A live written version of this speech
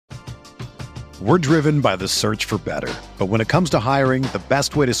We're driven by the search for better. But when it comes to hiring, the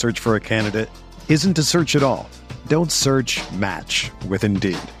best way to search for a candidate isn't to search at all. Don't search, match with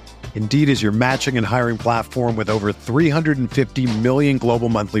Indeed. Indeed is your matching and hiring platform with over 350 million global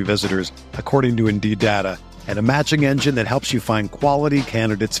monthly visitors, according to Indeed data, and a matching engine that helps you find quality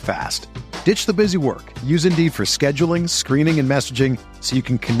candidates fast. Ditch the busy work. Use Indeed for scheduling, screening, and messaging so you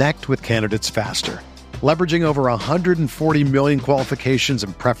can connect with candidates faster. Leveraging over 140 million qualifications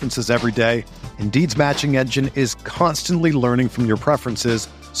and preferences every day, Indeed's matching engine is constantly learning from your preferences,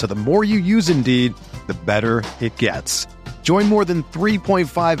 so the more you use Indeed, the better it gets. Join more than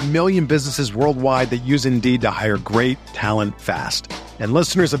 3.5 million businesses worldwide that use Indeed to hire great talent fast. And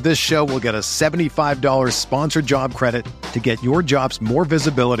listeners of this show will get a $75 sponsored job credit to get your jobs more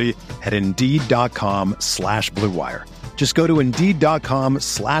visibility at Indeed.com/Blue Wire. Just go to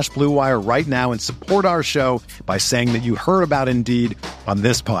Indeed.com/Blue Wire right now and support our show by saying that you heard about Indeed on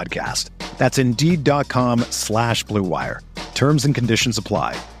this podcast. That's Indeed.com/Blue Wire. Terms and conditions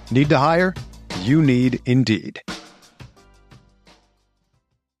apply. Need to hire? You need Indeed.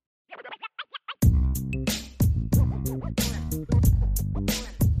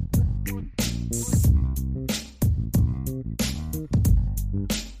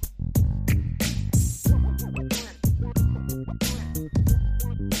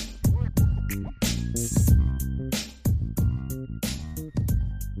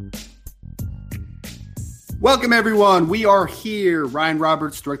 Welcome, everyone. We are here. Ryan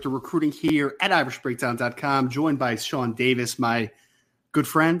Roberts, Director of Recruiting here at IrishBreakdown.com, joined by Sean Davis, my good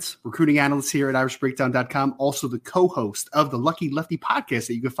friend, recruiting analyst here at IrishBreakdown.com, also the co-host of the Lucky Lefty podcast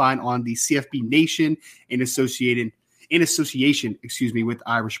that you can find on the CFB Nation in association, with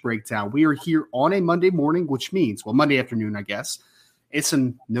Irish Breakdown. We are here on a Monday morning, which means, well, Monday afternoon, I guess. It's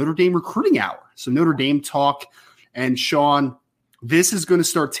a Notre Dame recruiting hour. So Notre Dame talk. And Sean, this is going to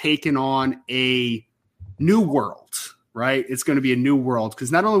start taking on a new world, right? It's going to be a new world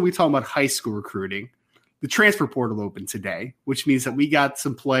because not only are we talking about high school recruiting, the transfer portal opened today, which means that we got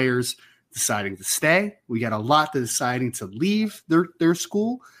some players deciding to stay. We got a lot deciding to leave their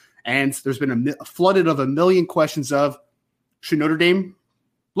school. And there's been a flooded of a million questions of, should Notre Dame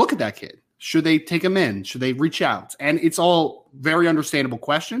look at that kid? Should they take him in? Should they reach out? And it's all very understandable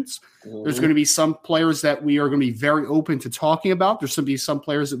questions. Mm-hmm. There's going to be some players that we are going to be very open to talking about. There's going to be some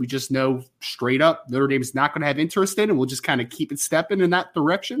players that we just know straight up Notre Dame is not going to have interest in, and we'll just kind of keep it stepping in that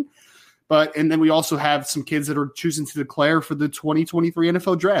direction. And then we also have some kids that are choosing to declare for the 2023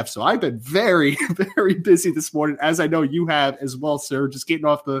 NFL draft. So I've been very, very busy this morning, as I know you have as well, sir, just getting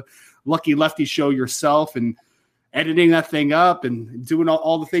off the Lucky Lefty show yourself and editing that thing up and doing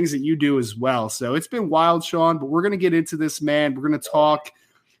all the things that you do as well. So it's been wild, Sean, but we're going to get into this, man. We're going to talk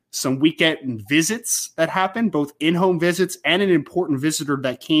some weekend visits that happened, both in-home visits and an important visitor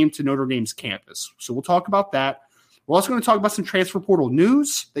that came to Notre Dame's campus. So we'll talk about that. We're also going to talk about some transfer portal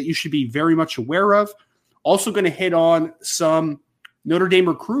news that you should be very much aware of. Also going to hit on some Notre Dame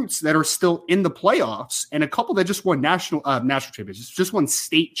recruits that are still in the playoffs and a couple that just won national championships, just won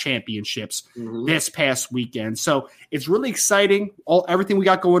state championships this past weekend. So it's really exciting. Everything we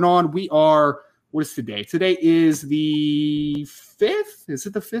got going on. We are, what is today? Today is the 5th. Is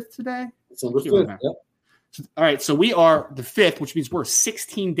it the 5th today? It's on the 5th. Yep. All right. So we are the 5th, which means we're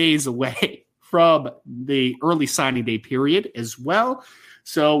 16 days away from the early signing day period as well.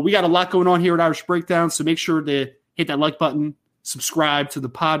 So we got a lot going on here at Irish Breakdown. So make sure to hit that like button, subscribe to the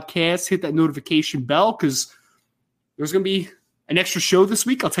podcast, hit that notification bell because there's going to be an extra show this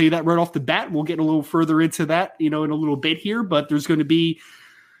week. I'll tell you that right off the bat. We'll get a little further into that, in a little bit here, but there's going to be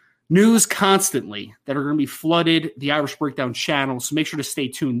news constantly that are going to be flooded the Irish Breakdown channel. So make sure to stay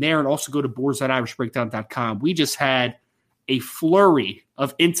tuned there and also go to boards.irishbreakdown.com. We just had a flurry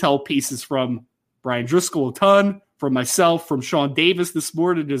of intel pieces from Brian Driscoll, a ton, from myself, from Sean Davis this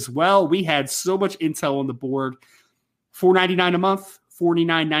morning as well. We had so much intel on the board. $4.99 a month,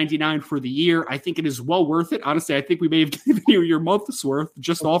 $49.99 for the year. I think it is well worth it. Honestly, I think we may have given you your month's worth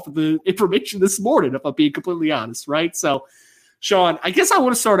just off of the information this morning, if I'm being completely honest, right? So, Sean, I guess I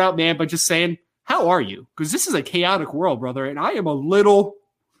want to start out, man, by just saying, how are you? Because this is a chaotic world, brother, and I am a little,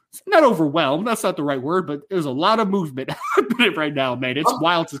 not overwhelmed, that's not the right word, but there's a lot of movement happening right now, man. It's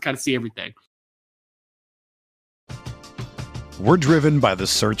wild to kind of see everything. We're driven by the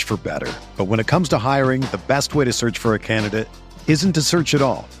search for better. But when it comes to hiring, the best way to search for a candidate isn't to search at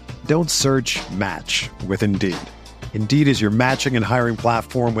all. Don't search, match with Indeed. Indeed is your matching and hiring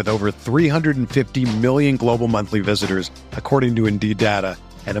platform with over 350 million global monthly visitors, according to Indeed data,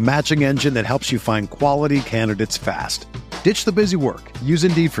 and a matching engine that helps you find quality candidates fast. Ditch the busy work. Use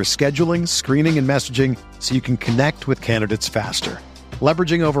Indeed for scheduling, screening, and messaging so you can connect with candidates faster.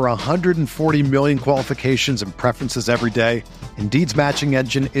 Leveraging over 140 million qualifications and preferences every day, Indeed's matching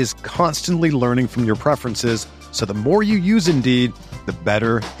engine is constantly learning from your preferences, so the more you use Indeed, the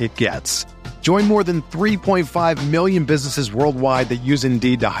better it gets. Join more than 3.5 million businesses worldwide that use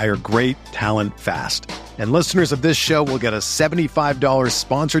Indeed to hire great talent fast. And listeners of this show will get a $75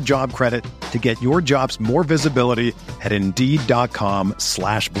 sponsored job credit to get your jobs more visibility at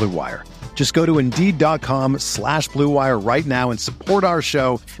Indeed.com/Blue Wire. Just go to Indeed.com/Blue Wire right now and support our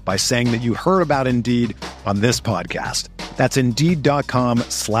show by saying that you heard about Indeed on this podcast. That's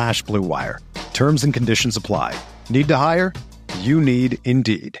Indeed.com/Blue Wire. Terms and conditions apply. Need to hire? You need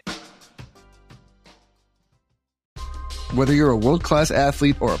Indeed. Whether you're a world-class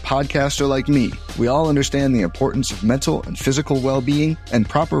athlete or a podcaster like me, we all understand the importance of mental and physical well-being and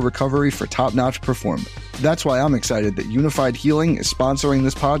proper recovery for top-notch performance. That's why I'm excited that Unified Healing is sponsoring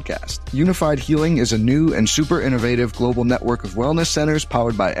this podcast. Unified Healing is a new and super innovative global network of wellness centers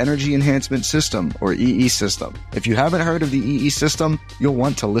powered by Energy Enhancement System, or EE System. If you haven't heard of the EE System, you'll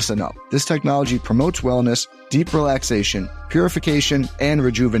want to listen up. This technology promotes wellness, deep relaxation, purification, and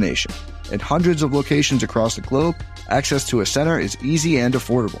rejuvenation. At hundreds of locations across the globe, access to a center is easy and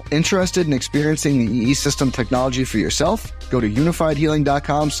affordable. Interested in experiencing the EE System technology for yourself? Go to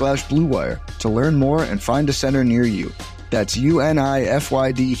unifiedhealing.com/Blue Wire to learn more and find a center near you. That's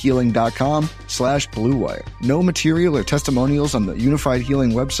UNIFYDhealing.com/Blue Wire. No material or testimonials on the Unified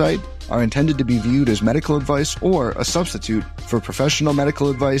Healing website are intended to be viewed as medical advice or a substitute for professional medical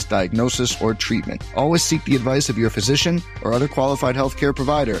advice, diagnosis, or treatment. Always seek the advice of your physician or other qualified healthcare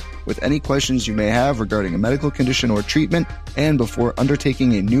provider with any questions you may have regarding a medical condition or treatment and before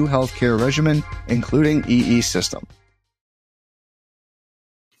undertaking a new healthcare regimen, including EE System.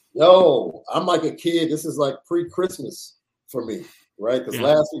 Yo, I'm like a kid. This is like pre-Christmas for me, right? Because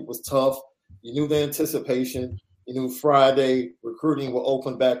last week was tough. You knew the anticipation. You knew Friday recruiting will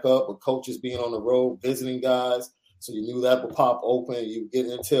open back up with coaches being on the road, visiting guys. So you knew that would pop open. You get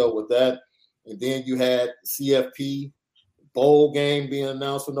intel with that. And then you had CFP bowl game being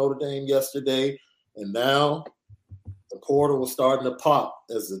announced for Notre Dame yesterday. And now the portal was starting to pop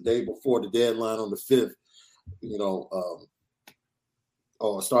as the day before the deadline on the 5th. It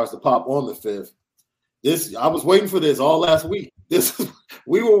starts to pop on the 5th. I was waiting for this all last week.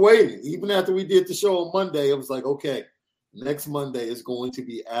 We were waiting. Even after we did the show on Monday, it was like, okay, next Monday is going to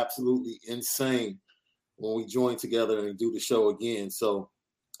be absolutely insane when we join together and do the show again. So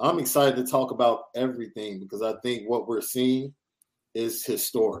I'm excited to talk about everything because I think what we're seeing is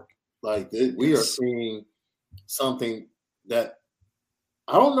historic. Like we are seeing something that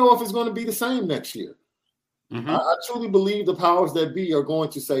I don't know if it's going to be the same next year. Mm-hmm. I truly believe the powers that be are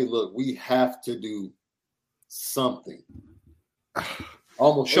going to say, look, we have to do something.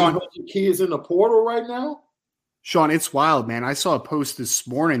 Almost Sean, 800 kids in the portal right now. Sean, it's wild, man. I saw a post this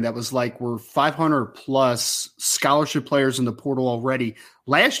morning that was like we're 500 plus scholarship players in the portal already.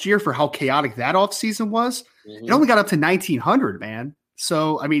 Last year, for how chaotic that offseason was, it only got up to 1,900, man.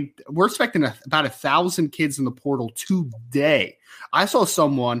 So, I mean, we're expecting about 1,000 kids in the portal today. I saw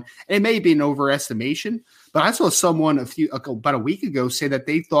someone, and it may be an overestimation, but I saw someone about a week ago say that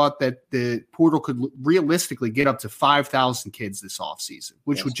they thought that the portal could realistically get up to 5,000 kids this offseason,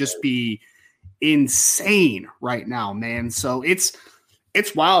 which would just be insane right now, man. So it's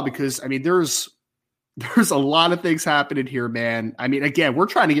wild because, I mean, there's a lot of things happening here, man. I mean, again, we're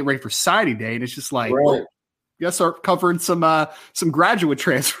trying to get ready for signing day, and it's just like, well, you gotta start covering some graduate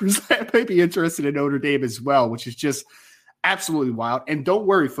transfers that may be interested in Notre Dame as well, which is just absolutely wild. And don't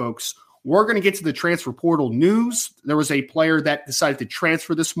worry, folks. We're going to get to the transfer portal news. There was a player that decided to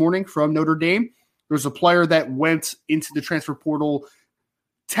transfer this morning from Notre Dame. There was a player that went into the transfer portal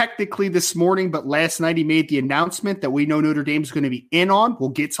technically this morning, but last night he made the announcement that we know Notre Dame is going to be in on. We'll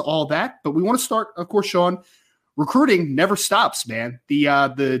get to all that. But we want to start, of course, Sean, recruiting never stops, man.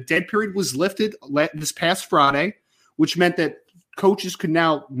 The dead period was lifted this past Friday, which meant that coaches could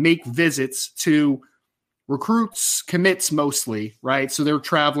now make visits to recruits, commits mostly, right? So they're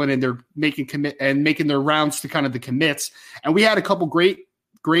traveling and they're making their rounds to kind of the commits. And we had a couple great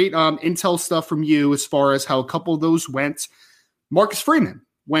intel stuff from you as far as how a couple of those went. Marcus Freeman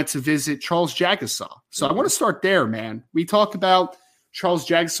went to visit Charles Jagasaw. So I want to start there, man. We talk about Charles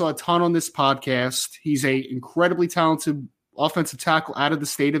Jagasaw a ton on this podcast. He's a incredibly talented offensive tackle out of the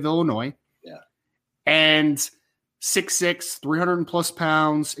state of Illinois. Yeah. And 6'6", 300 plus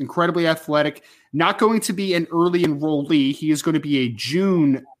pounds, incredibly athletic. Not going to be an early enrollee. He is going to be a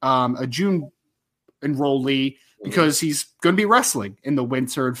June enrollee because he's going to be wrestling in the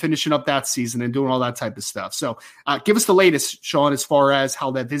winter and finishing up that season and doing all that type of stuff. So give us the latest, Sean, as far as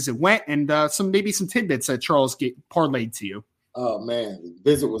how that visit went and maybe some tidbits that Charles parlayed to you. Oh, man, the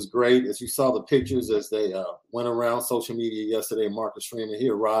visit was great. As you saw the pictures as they went around social media yesterday, Marcus Freeman, he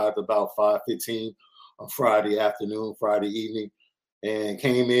arrived about 5:15 on Friday afternoon, Friday evening, and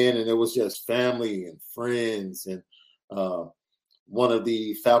came in, and it was just family and friends. And one of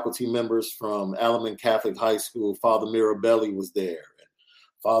the faculty members from Alaman Catholic High School, Father Mirabelli, was there. And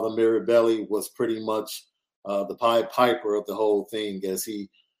Father Mirabelli was pretty much the Pied Piper of the whole thing, as he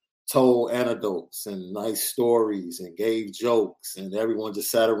told anecdotes and nice stories and gave jokes, and everyone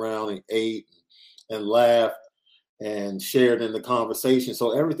just sat around and ate and laughed and shared in the conversation.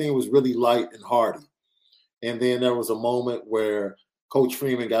 So everything was really light and hearty. And then there was a moment where Coach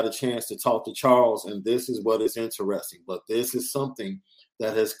Freeman got a chance to talk to Charles, and this is what is interesting. But this is something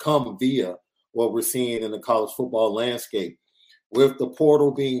that has come via what we're seeing in the college football landscape. With the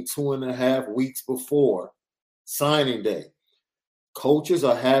portal being 2.5 weeks before signing day, coaches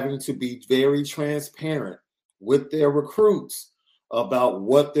are having to be very transparent with their recruits about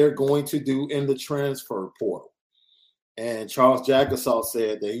what they're going to do in the transfer portal. And Charles Jagasaw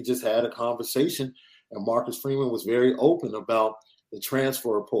said that he just had a conversation, and Marcus Freeman was very open about the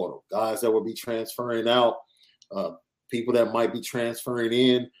transfer portal, guys that will be transferring out, people that might be transferring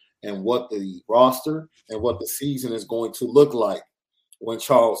in, and what the roster and what the season is going to look like when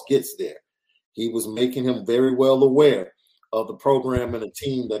Charles gets there. He was making him very well aware of the program and the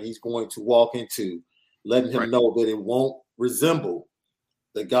team that he's going to walk into, letting him know that it won't resemble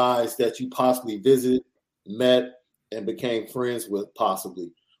the guys that you possibly visited, met, and became friends with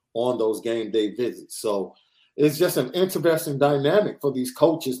possibly on those game day visits. So it's just an interesting dynamic for these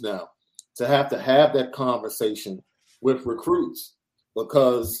coaches now to have that conversation with recruits,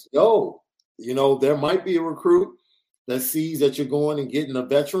 because, there might be a recruit that sees that you're going and getting a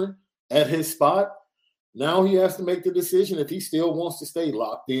veteran at his spot. Now he has to make the decision if he still wants to stay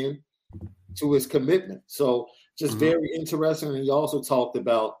locked in to his commitment. So just very interesting. And he also talked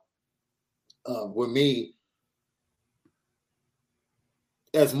about, with me,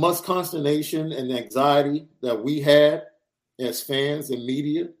 as much consternation and anxiety that we had as fans and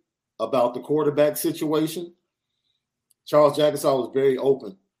media about the quarterback situation, Charles Jagasaw was very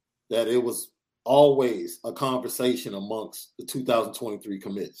open that it was always a conversation amongst the 2023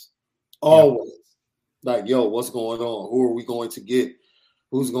 commits. Always. Yeah. Like, what's going on? Who are we going to get?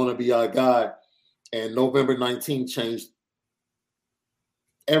 Who's going to be our guy? And November 19th changed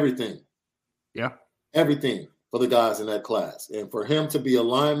everything. Yeah. Everything for the guys in that class. And for him to be a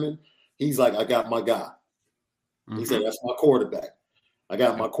lineman, he's like, I got my guy. He said, that's my quarterback. I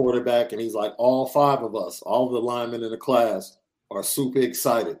got my quarterback. And he's like, all 5 of us, all the linemen in the class are super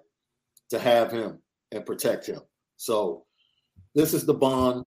excited to have him and protect him. So this is the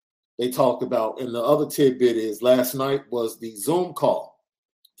bond they talked about. And the other tidbit is last night was the Zoom call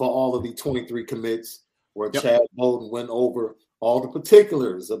for all of the 23 commits, where Chad Bowden went over all the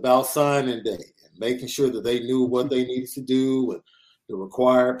particulars about signing day and making sure that they knew what they needed to do and the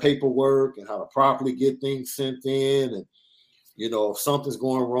required paperwork and how to properly get things sent in. And, if something's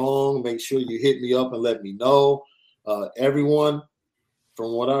going wrong, make sure you hit me up and let me know. Everyone,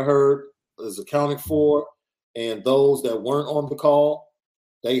 from what I heard, is accounted for. And those that weren't on the call,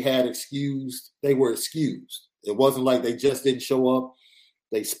 they were excused. It wasn't like they just didn't show up.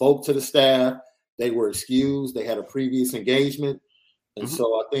 They spoke to the staff. They were excused. They had a previous engagement. And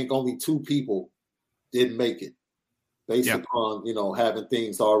so I think only 2 people didn't make it based upon, having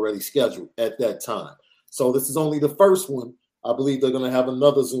things already scheduled at that time. So this is only the first one. I believe they're going to have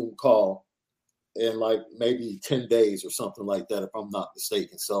another Zoom call in like maybe 10 days or something like that, if I'm not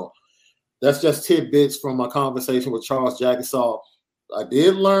mistaken. So that's just tidbits from my conversation with Charles Jagasaw. I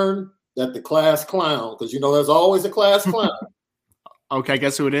did learn that the class clown, because, there's always a class clown. Okay,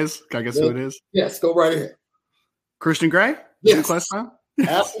 guess who it is? Can I guess who it is? Yes, go right ahead. Christian Gray? Yes. Class clown?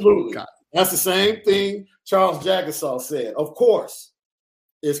 Absolutely. That's the same thing Charles Jagasaw said. Of course,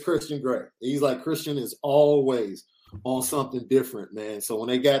 it's Christian Gray. He's like, Christian is always on something different, man. So when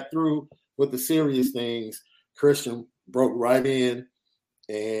they got through with the serious things, Christian broke right in,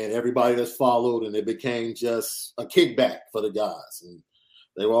 and everybody that's followed, and it became just a kickback for the guys. And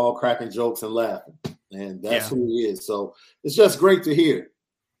they were all cracking jokes and laughing. And that's who he is. So it's just great to hear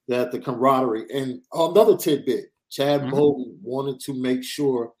that the camaraderie. And another tidbit, Chad Bowden wanted to make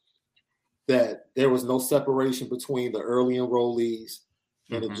sure that there was no separation between the early enrollees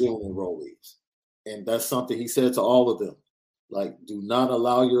and the June enrollees. And that's something he said to all of them. Like, do not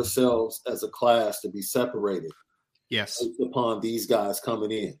allow yourselves as a class to be separated. Yes. Based upon these guys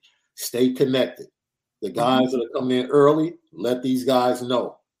coming in. Stay connected. The guys that are coming in early, let these guys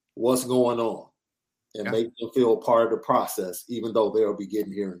know what's going on and make them feel part of the process, even though they'll be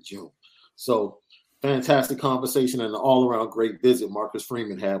getting here in June. So fantastic conversation and an all-around great visit Marcus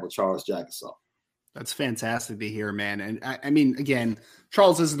Freeman had with Charles Jagasaw. That's fantastic to hear, man. And I mean, again,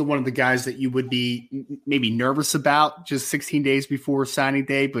 Charles isn't one of the guys that you would be maybe nervous about just 16 days before signing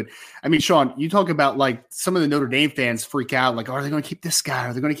day. But I mean, Sean, you talk about like some of the Notre Dame fans freak out, like, oh, are they going to keep this guy?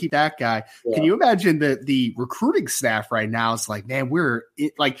 Are they going to keep that guy? Yeah. Can you imagine the recruiting staff right now? It's like, man,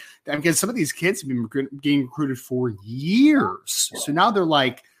 because some of these kids have been getting recruited for years. Yeah. So now they're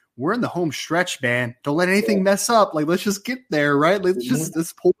like, we're in the home stretch, man. Don't let anything mess up. Like, let's just get there, right?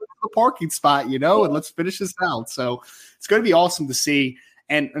 Let's pull the parking spot, and let's finish this out. So it's going to be awesome to see.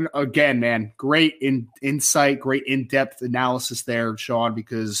 And again, man, great insight, great in-depth analysis there, Sean,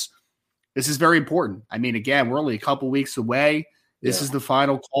 because this is very important. I mean, again, we're only a couple weeks away. This is the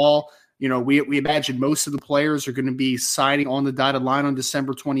final call. We imagine most of the players are going to be signing on the dotted line on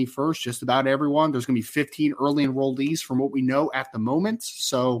December 21st, just about everyone. There's going to be 15 early enrollees from what we know at the moment.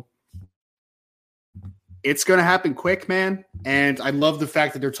 So it's going to happen quick, man. And I love the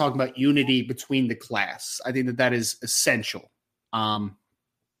fact that they're talking about unity between the class. I think that is essential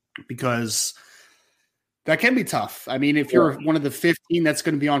because that can be tough. I mean, if you're one of the 15 that's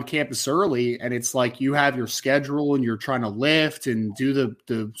going to be on campus early and it's like you have your schedule and you're trying to lift and do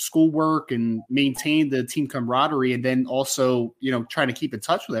the schoolwork and maintain the team camaraderie and then also, trying to keep in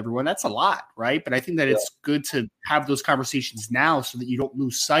touch with everyone, that's a lot, right? But I think that it's good to have those conversations now so that you don't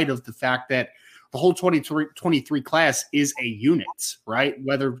lose sight of the fact that the whole 2023 class is a unit, right?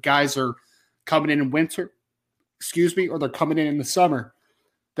 Whether guys are coming in winter, or they're coming in the summer,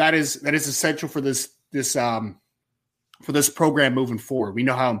 that is essential for this program moving forward. We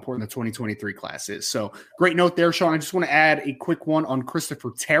know how important the 2023 class is. So great note there, Sean. I just want to add a quick one on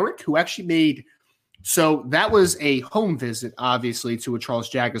Christopher Tarrick, who actually so that was a home visit, obviously, to a Charles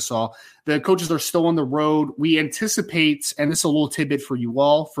Jagasaw. The coaches are still on the road. We anticipate, and this is a little tidbit for you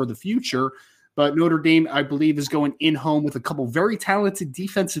all for the future, but Notre Dame, I believe, is going in-home with a couple very talented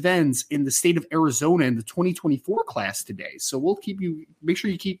defensive ends in the state of Arizona in the 2024 class today. So we'll make sure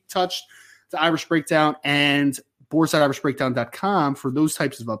you keep touched to Irish Breakdown and boards.irishbreakdown.com for those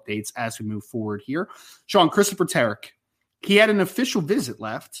types of updates as we move forward here. Sean, Christopher Tarrick, he had an official visit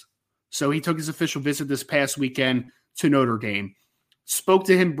left. So he took his official visit this past weekend to Notre Dame. Spoke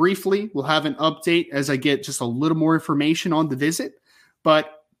to him briefly. We'll have an update as I get just a little more information on the visit. But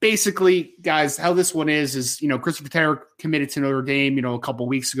basically, guys, how this one is Christopher Tarrick committed to Notre Dame, a couple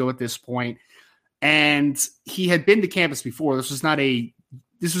weeks ago at this point, and he had been to campus before. This was not a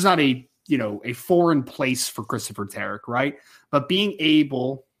foreign place for Christopher Tarrick, right? But being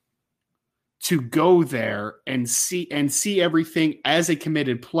able to go there and see everything as a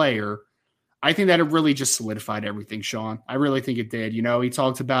committed player, I think that it really just solidified everything, Sean. I really think it did. He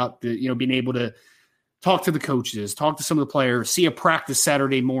talked about being able to talk to the coaches, talk to some of the players, see a practice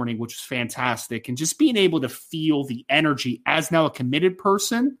Saturday morning, which was fantastic, and just being able to feel the energy as now a committed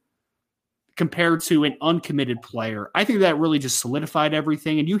person compared to an uncommitted player. I think that really just solidified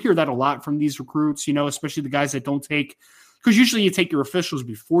everything, and you hear that a lot from these recruits, especially the guys that don't take – because usually you take your officials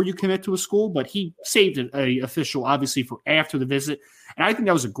before you commit to a school, but he saved an official, obviously, for after the visit, and I think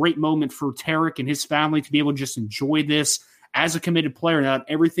that was a great moment for Tarrick and his family to be able to just enjoy this as a committed player. Now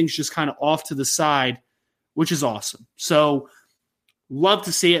everything's just kind of off to the side, which is awesome. So love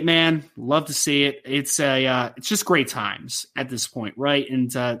to see it, man. Love to see it. It's just great times at this point, right?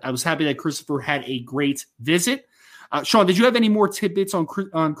 And I was happy that Christopher had a great visit. Sean, did you have any more tidbits on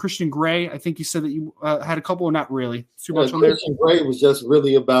Christian Gray? I think you said that you had a couple, or not really too much on there. Christian Gray was just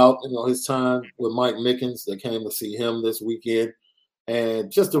really about his time with Mike Mickens. That came to see him this weekend, and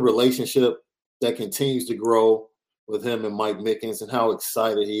just the relationship that continues to grow with him and Mike Mickens, and how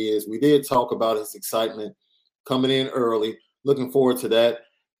excited he is. We did talk about his excitement coming in early, looking forward to that,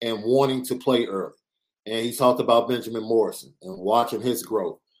 and wanting to play early. And he talked about Benjamin Morrison and watching his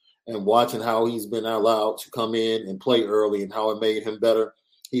growth and watching how he's been allowed to come in and play early and how it made him better.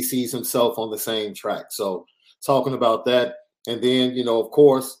 He sees himself on the same track. So talking about that. And then, of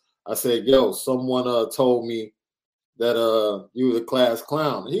course, I said, someone told me that you were the class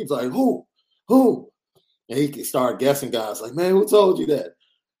clown. And he was like, who? And he started guessing guys like, man, who told you that?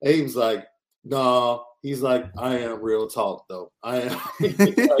 And he was like, nah. He's like, I am real talk, though. I am.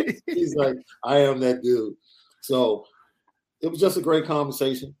 he's like, I am that dude. So it was just a great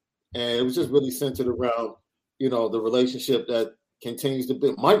conversation. And it was just really centered around, the relationship that continues to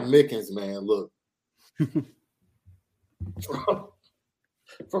build. Mike Mickens, man, look.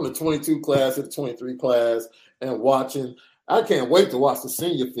 From the 22 class to the 23 class and watching. I can't wait to watch the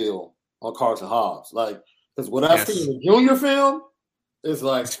senior film on Carson Hobbs. Because what I see in the junior film, It's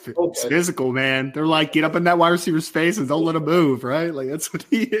like, it's physical, man. They're like, get up in that wide receiver's face and don't let him move, right? Like, that's what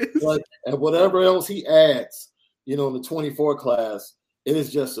he is. Like, and whatever else he adds, in the 24 class, it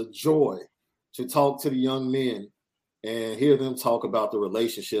is just a joy to talk to the young men and hear them talk about the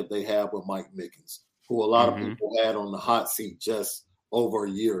relationship they have with Mike Mickens, who a lot of people had on the hot seat just over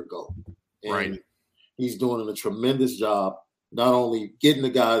a year ago. And right. He's doing a tremendous job, not only getting the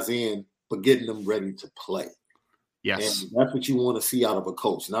guys in, but getting them ready to play. Yes. And that's what you want to see out of a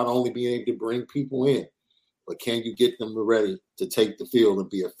coach, not only being able to bring people in, but can you get them ready to take the field and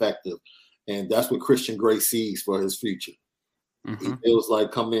be effective? And that's what Christian Gray sees for his future. He feels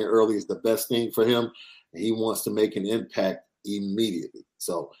like coming in early is the best thing for him, and he wants to make an impact immediately.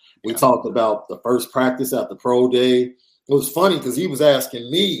 So we talked about the first practice at the pro day. It was funny because he was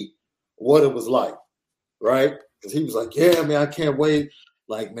asking me what it was like, right? Because he was like, yeah, man, I can't wait.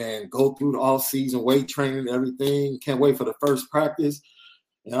 Like, man, go through the off-season weight training and everything. Can't wait for the first practice.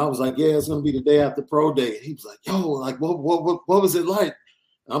 And I was like, yeah, it's going to be the day after pro day. And he was like, yo, like, what was it like?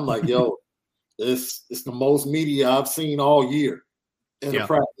 And I'm like, yo, it's the most media I've seen all year in the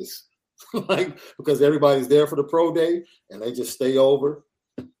practice. Like, because everybody's there for the pro day, and they just stay over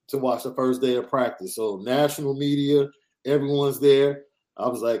to watch the first day of practice. So national media, everyone's there. I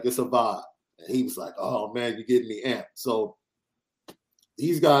was like, it's a vibe. And he was like, oh, man, you're getting me amped. So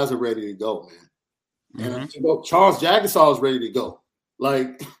these guys are ready to go, man. And Charles Jagasaw is ready to go.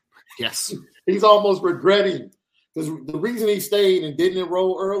 Like, yes, he's almost regretting, because the reason he stayed and didn't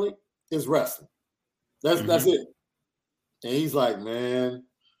enroll early is wrestling. That's it. And he's like, man,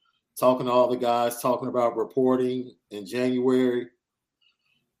 talking to all the guys, talking about reporting in January.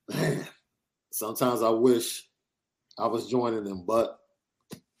 Man, sometimes I wish I was joining them, but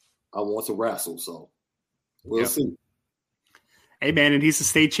I want to wrestle, so we'll see. Hey, man, and he's a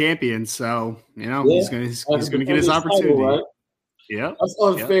state champion, so he's gonna get his opportunity. Title, right? Yeah, that's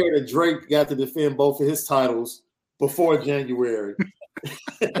unfair that Drake got to defend both of his titles before January.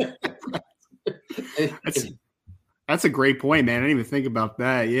 That's a great point, man. I didn't even think about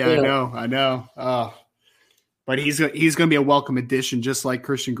that. Yeah. I know. But he's going to be a welcome addition, just like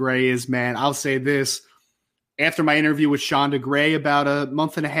Christian Gray is, man. I'll say this. After my interview with Shonda Gray about a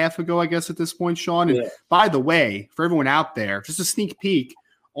month and a half ago, I guess at this point, Sean. And by the way, for everyone out there, just a sneak peek,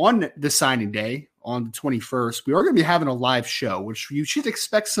 on the signing day on the 21st, we are going to be having a live show, which you should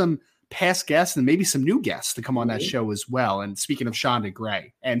expect some past guests and maybe some new guests to come on that show as well. And speaking of Shonda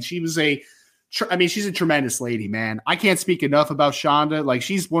Gray, and she's a tremendous lady, man. I can't speak enough about Shonda. Like,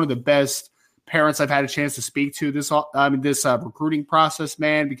 she's one of the best parents I've had a chance to speak to this recruiting process,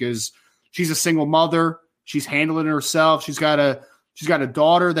 man, because she's a single mother. She's handling it herself. She's got a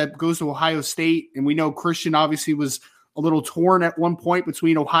daughter that goes to Ohio State, and we know Christian obviously was a little torn at one point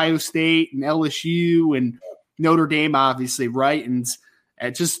between Ohio State and LSU and Notre Dame, obviously, right? And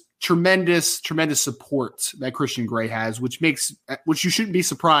just tremendous support that Christian Gray has, which you shouldn't be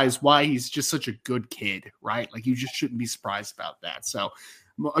surprised why he's just such a good kid, right? Like, you just shouldn't be surprised about that. So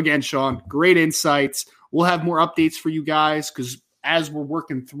again, Sean, great insights. We'll have more updates for you guys, because as we're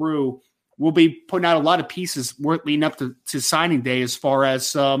working through, we'll be putting out a lot of pieces leading up to signing day, as far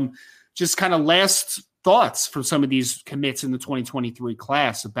as just kind of last thoughts from some of these commits in the 2023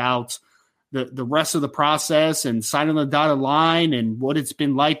 class about the rest of the process and signing the dotted line and what it's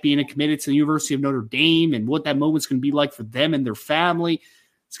been like being committed to the University of Notre Dame and what that moment's going to be like for them and their family.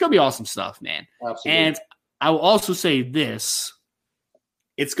 It's going to be awesome stuff, man. Absolutely. And I will also say this.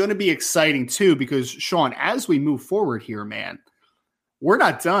 It's going to be exciting too, because Sean, as we move forward here, man, we're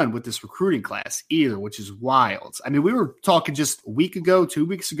not done with this recruiting class either, which is wild. I mean, we were talking just a week ago, 2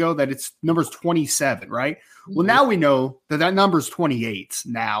 weeks ago, that it's number's 27, right? Well, now we know that number's 28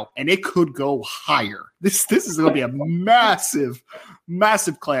 now, and it could go higher. This is going to be a massive,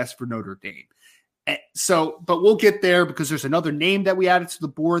 massive class for Notre Dame. But we'll get there, because there's another name that we added to the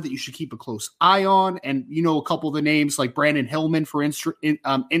board that you should keep a close eye on. And, a couple of the names like Brandon Hillman, for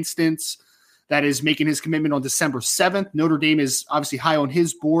instance, that is making his commitment on December 7th. Notre Dame is obviously high on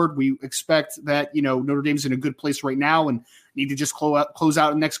his board. We expect that, Notre Dame's in a good place right now and need to just close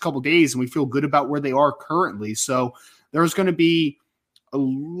out in the next couple of days. And we feel good about where they are currently. So there's going to be a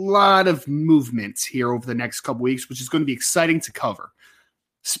lot of movement here over the next couple of weeks, which is going to be exciting to cover.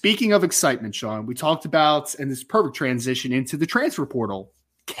 Speaking of excitement, Sean, we talked about, and this perfect transition into the transfer portal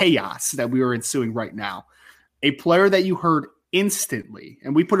chaos that we are ensuing right now. A player that you heard instantly,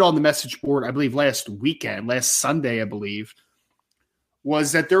 and we put it on the message board, I believe last Sunday, I believe,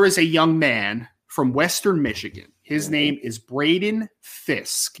 was that there is a young man from Western Michigan. His name is Braden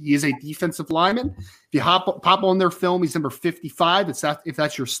Fisk. He is a defensive lineman. If you pop on their film, he's number 55. If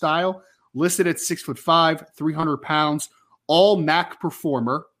that's your style. Listed at 6'5", 300 pounds. all MAC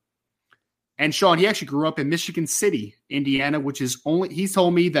performer. And Sean, he actually grew up in Michigan City, Indiana, which is he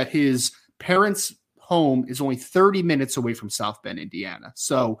told me that his parents' home is only 30 minutes away from South Bend, Indiana.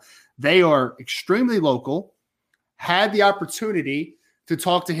 So they are extremely local. Had the opportunity to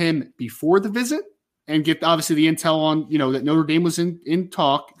talk to him before the visit and get obviously the intel on, that Notre Dame was in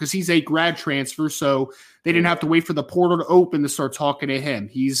talk, because he's a grad transfer. So they didn't have to wait for the portal to open to start talking to him.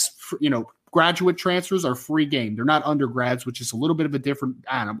 He's, graduate transfers are free game. They're not undergrads, which is a little bit of a different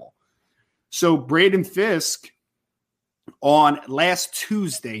animal. So Braden Fisk on last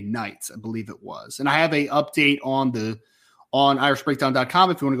Tuesday night, I believe it was, and I have a update on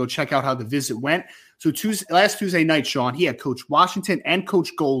irishbreakdown.com if you want to go check out how the visit went. So last Tuesday night, Sean, he had Coach Washington and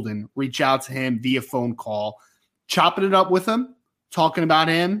Coach Golden reach out to him via phone call, chopping it up with him, talking about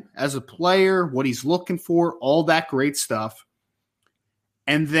him as a player, what he's looking for, all that great stuff.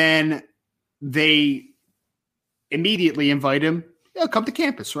 And then they immediately invite him, come to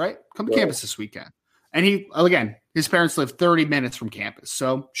campus, right? Come to campus this weekend. And his parents live 30 minutes from campus.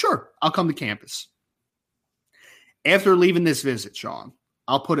 So sure, I'll come to campus. After leaving this visit, Sean,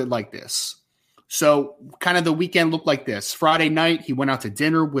 I'll put it like this. So kind of the weekend looked like this. Friday night, he went out to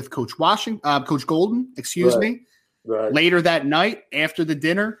dinner with Coach Golden, Right. Later that night, after the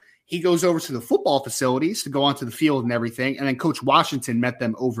dinner, he goes over to the football facilities to go onto the field and everything. And then Coach Washington met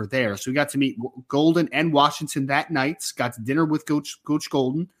them over there. So we got to meet Golden and Washington that night, got to dinner with Coach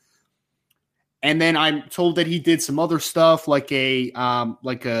Golden. And then I'm told that he did some other stuff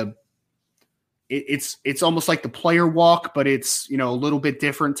it's almost like the player walk, but it's, a little bit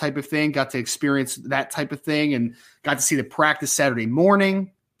different type of thing. Got to experience that type of thing and got to see the practice Saturday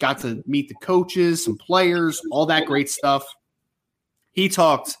morning, got to meet the coaches, some players, all that great stuff. He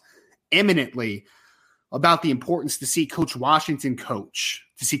talked eminently about the importance to see Coach Washington coach,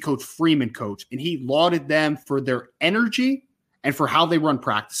 to see Coach Freeman coach, and he lauded them for their energy and for how they run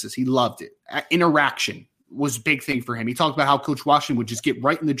practices. He loved it. Interaction was a big thing for him. He talked about how Coach Washington would just get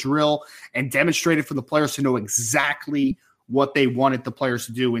right in the drill and demonstrate it for the players to know exactly what they wanted the players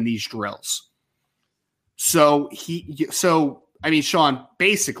to do in these drills. So Sean,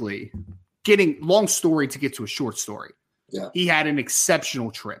 basically long story to get to a short story. Yeah. He had an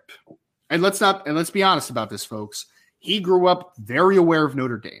exceptional trip. And let's be honest about this, folks. He grew up very aware of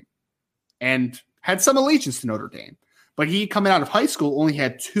Notre Dame and had some allegiance to Notre Dame. But he, coming out of high school, only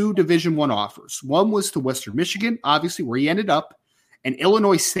had 2 Division I offers. One was to Western Michigan, obviously, where he ended up, and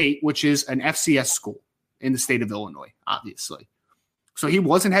Illinois State, which is an FCS school in the state of Illinois, obviously. So he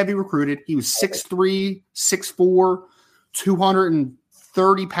wasn't heavy recruited. He was 6'3", 6'4",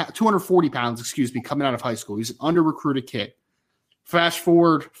 240 pounds, coming out of high school. He's an under-recruited kid. Fast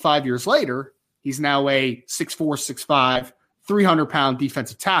forward 5 years later, he's now a 6'4", 6'5", 300-pound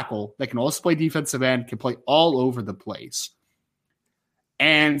defensive tackle that can also play defensive end, can play all over the place.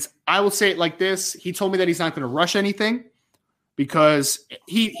 And I will say it like this. He told me that he's not going to rush anything because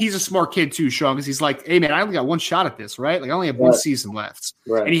he's a smart kid too, Sean, because he's like, hey, man, I only got one shot at this, right? Like, I only have one season left.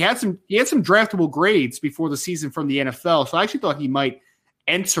 Right. And he had some draftable grades before the season from the NFL, so I actually thought he might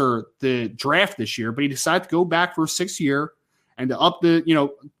enter the draft this year, but he decided to go back for a 6th year and to up the,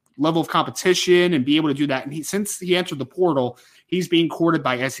 level of competition and be able to do that. And since he entered the portal, he's being courted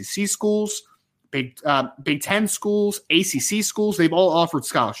by SEC schools, Big Ten schools, ACC schools. They've all offered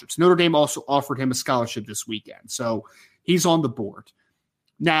scholarships. Notre Dame also offered him a scholarship this weekend. So he's on the board.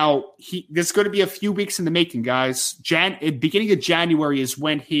 Now, this is going to be a few weeks in the making, guys. Beginning of January is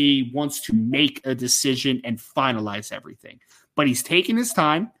when he wants to make a decision and finalize everything. But he's taking his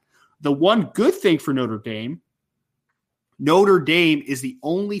time. The one good thing for Notre Dame is the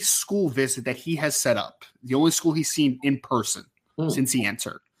only school visit that he has set up, the only school he's seen in person since he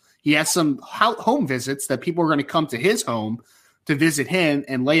entered. He has some home visits that people are going to come to his home to visit him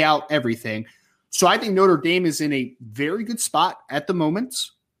and lay out everything. So I think Notre Dame is in a very good spot at the moment.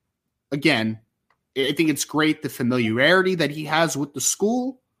 Again, I think it's great the familiarity that he has with the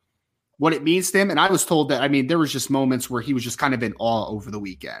school, what it means to him. And I was told that, there was just moments where he was just kind of in awe over the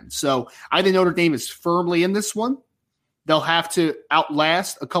weekend. So I think Notre Dame is firmly in this one. They'll have to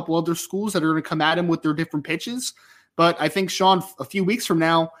outlast a couple other schools that are going to come at him with their different pitches. But I think, Sean, a few weeks from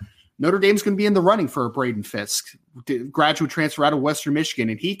now, Notre Dame's going to be in the running for a Braden Fisk, graduate transfer out of Western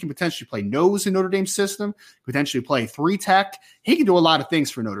Michigan, and he can potentially play nose in Notre Dame's system, potentially play 3-tech. He can do a lot of things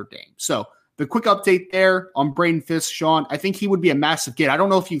for Notre Dame. So the quick update there on Braden Fisk, Sean, I think he would be a massive get. I don't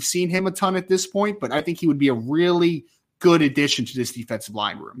know if you've seen him a ton at this point, but I think he would be a really good addition to this defensive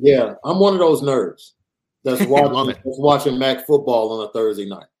line room. Yeah, I'm one of those nerds that's watching MAC football on a Thursday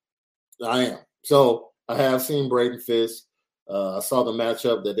night. I am. So I have seen Braden Fisk. I saw the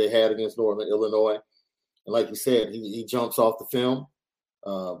matchup that they had against Northern Illinois. And like you said, he jumps off the film.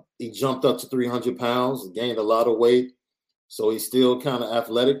 He jumped up to 300 pounds, gained a lot of weight. So he's still kind of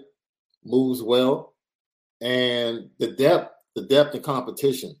athletic, moves well. And the depth of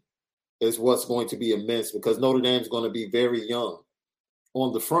competition is what's going to be immense because Notre Dame's going to be very young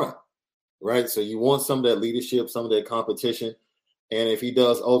on the front, right? So you want some of that leadership, some of that competition. And if he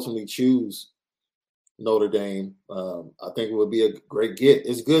does ultimately choose Notre Dame, I think it would be a great get.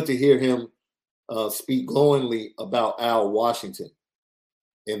 It's good to hear him speak glowingly about Al Washington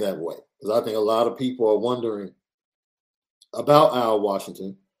in that way. Because I think a lot of people are wondering about Al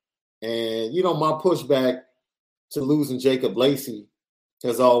Washington. And, my pushback to losing Jacob Lacey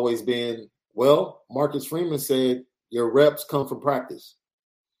has always been, well, Marcus Freeman said your reps come from practice.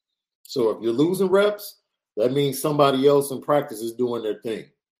 So if you're losing reps, that means somebody else in practice is doing their thing.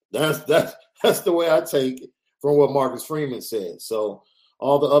 That's the way I take it from what Marcus Freeman said. So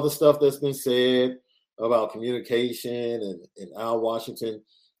all the other stuff that's been said about communication and Al Washington,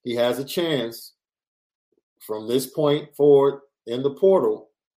 he has a chance from this point forward in the portal,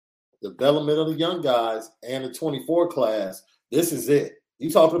 development of the young guys and the 24 class. This is it. You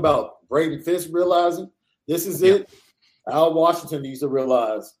talking about Braden Fisk realizing this is it? Al Washington needs to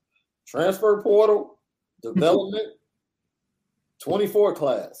realize transfer portal, development, 24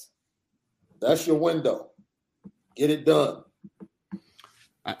 class. That's your window. Get it done.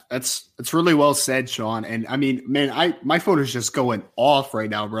 That's really well said, Sean. And I mean, man, my phone is just going off right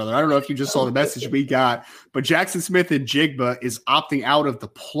now, brother. I don't know if you just saw the message we got, but Jackson Smith and Jigba is opting out of the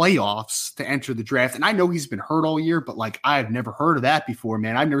playoffs to enter the draft. And I know he's been hurt all year, but like I've never heard of that before,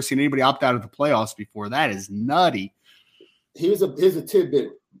 man. I've never seen anybody opt out of the playoffs before. That is nutty. Here's a tidbit,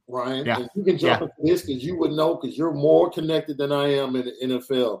 Ryan. Yeah. And you can jump into this because you would know because you're more connected than I am in the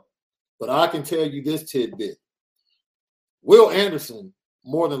NFL. But I can tell you this tidbit. Will Anderson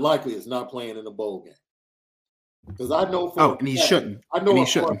more than likely is not playing in the bowl game. Because I know for and he shouldn't. I know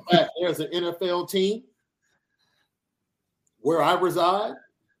for a fact there's an NFL team where I reside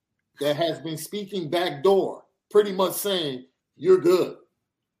that has been speaking backdoor, pretty much saying, you're good.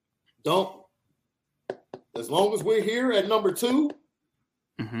 As long as we're here at number 2,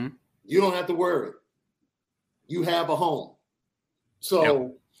 you don't have to worry. You have a home.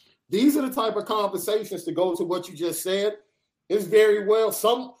 So these are the type of conversations to go to what you just said. It's very well.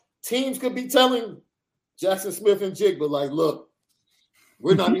 Some teams could be telling Jackson Smith and Jigba, like, look,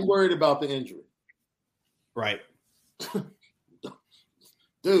 we're not even worried about the injury. Right.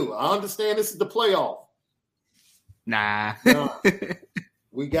 Dude, I understand this is the playoff. Nah.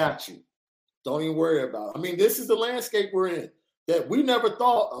 We got you. Don't even worry about it. I mean, this is the landscape we're in that we never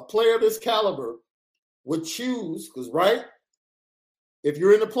thought a player of this caliber would choose because, right, if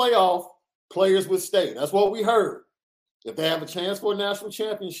you're in the playoff, players would stay. That's what we heard. If they have a chance for a national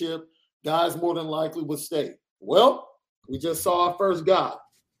championship, guys more than likely would stay. Well, we just saw our first guy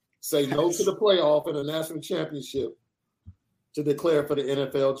say no to the playoff and a national championship to declare for the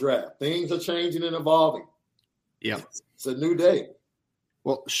NFL draft. Things are changing and evolving. Yeah. It's a new day.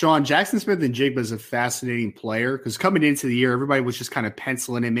 Well, Sean, Jackson Smith and Jigba is a fascinating player because coming into the year, everybody was just kind of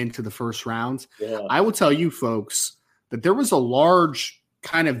penciling him into the first round. Yeah. I will tell you folks that there was a large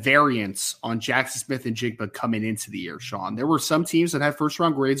kind of variance on Jackson Smith and Jigba coming into the year, Sean. There were some teams that had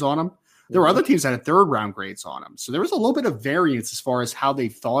first-round grades on them. There were other teams that had third-round grades on them. So there was a little bit of variance as far as how they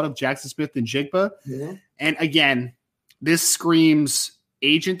thought of Jackson Smith and Jigba. Yeah. And again, this screams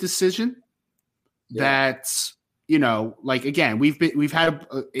agent decision that, again,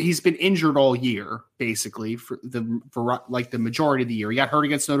 he's been injured all year, basically, for the majority of the year. He got hurt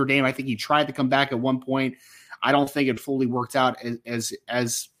against Notre Dame. I think he tried to come back at one point. I don't think it fully worked out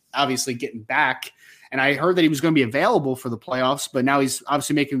as obviously getting back. And I heard that he was going to be available for the playoffs, but now he's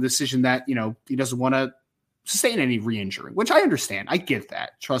obviously making the decision that, he doesn't want to sustain any re-injury, which I understand. I get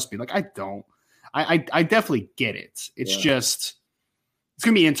that. Trust me. Like, I don't. I definitely get it. It's just, it's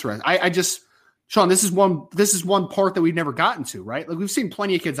going to be interesting. Sean, this is one part that we've never gotten to, right? Like, we've seen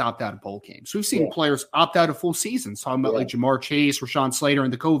plenty of kids opt out of bowl games. We've seen players opt out of full seasons, talking about like Jamar Chase, Rashawn Slater in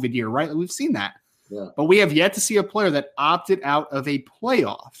the COVID year, right? Like, we've seen that. Yeah. But we have yet to see a player that opted out of a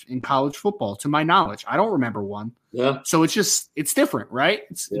playoff in college football, to my knowledge. I don't remember one. Yeah. So it's different, right?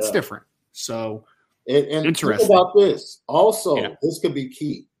 It's different. So and interesting. Think about this. Also, this could be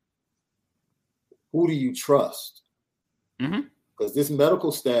key. Who do you trust? Because this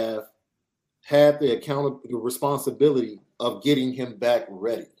medical staff had the responsibility of getting him back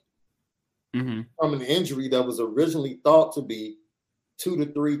ready from an injury that was originally thought to be 2 to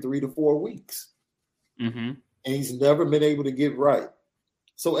 3 to 4 weeks. And he's never been able to get right.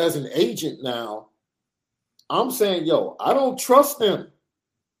 So as an agent now, I'm saying, I don't trust them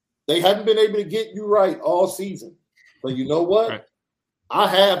They haven't been able to get you right all season. But you know what? Right. I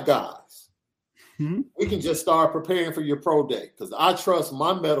have guys. Mm-hmm. We can just start preparing for your pro day because I trust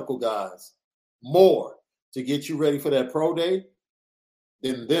my medical guys more to get you ready for that pro day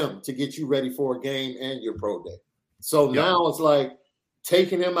than them to get you ready for a game and your pro day. So now it's like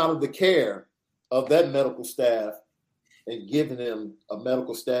taking them out of the care of that medical staff and giving them a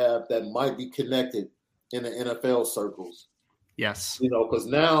medical staff that might be connected in the NFL circles. Yes. Because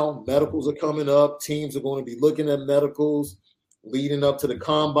now medicals are coming up. Teams are going to be looking at medicals leading up to the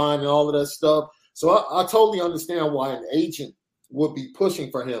combine and all of that stuff. So I totally understand why an agent would be pushing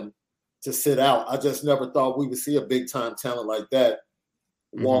for him to sit out. I just never thought we would see a big-time talent like that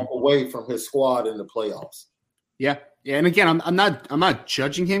walk away from his squad in the playoffs. Yeah. Yeah. And again, I'm not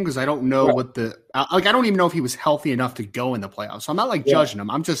judging him because I don't know what I don't even know if he was healthy enough to go in the playoffs. So I'm not judging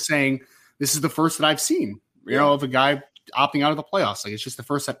him. I'm just saying this is the first that I've seen, of a guy opting out of the playoffs. Like it's just the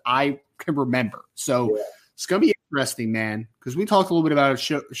first that I can remember. So it's going to be interesting, man, because we talked a little bit about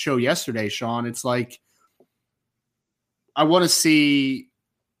a show yesterday, Sean. It's like I want to see,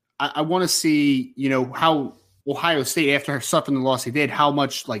 how Ohio State, after suffering the loss they did, how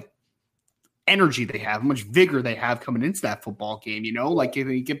much energy they have, how much vigor they have coming into that football game, if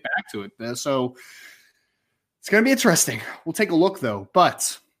they get back to it. So it's going to be interesting. We'll take a look, though.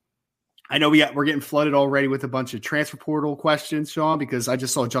 But I know we're getting flooded already with a bunch of transfer portal questions, Sean, because I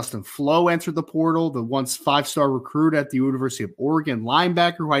just saw Justin Flo enter the portal, the once 5-star recruit at the University of Oregon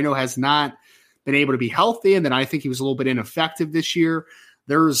linebacker, who I know has not been able to be healthy, and then I think he was a little bit ineffective this year.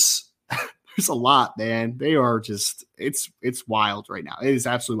 There's a lot, man. They are just it's wild right now. It is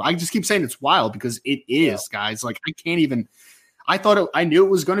absolutely. I just keep saying it's wild because it is, guys. Like I can't even. I thought I knew it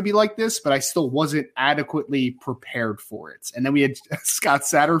was going to be like this, but I still wasn't adequately prepared for it. And then we had Scott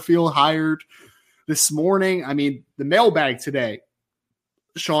Satterfield hired this morning. I mean, the mailbag today,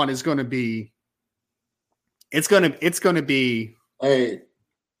 Sean, is going to be. It's going to be. Hey,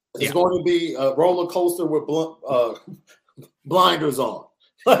 it's going to be a roller coaster with blinders on.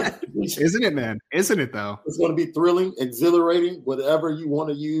 Isn't it, man? Isn't it though? It's going to be thrilling, exhilarating, whatever you want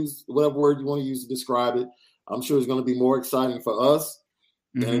to use, whatever word you want to use to describe it. I'm sure it's going to be more exciting for us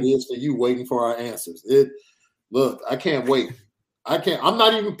than it is for you waiting for our answers. Look, I can't wait. I'm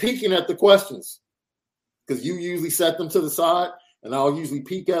not even peeking at the questions because you usually set them to the side and I'll usually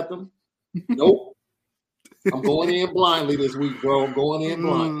peek at them. Nope. I'm going in blindly this week, bro. I'm going in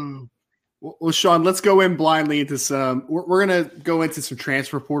blindly. Well, Sean, let's go in blindly into some. We're going to go into some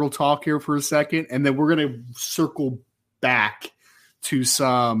transfer portal talk here for a second, and then we're going to circle back to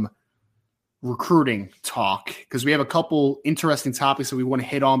some recruiting talk because we have a couple interesting topics that we want to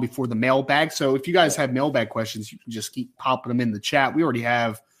hit on before the mailbag. So if you guys have mailbag questions, you can just keep popping them in the chat. We already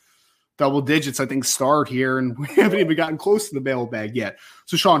have double digits, I think, starred here, and we haven't even gotten close to the mailbag yet.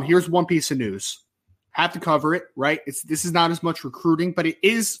 So, Sean, here's one piece of news. Have to cover it, right? This is not as much recruiting, but it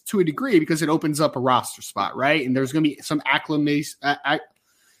is to a degree because it opens up a roster spot, right? And there's going to be some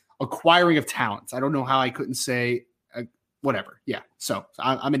acquiring of talents. I don't know how I couldn't say whatever. Yeah. So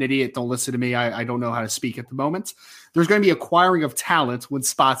I'm an idiot. Don't listen to me. I don't know how to speak at the moment. There's going to be acquiring of talent when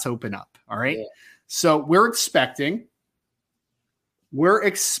spots open up. All right. Yeah. So we're expecting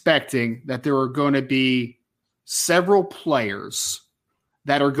that there are going to be several players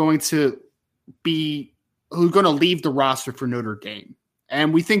that are going to leave the roster for Notre Dame.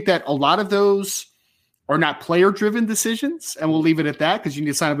 And we think that a lot of those are not player-driven decisions, and we'll leave it at that because you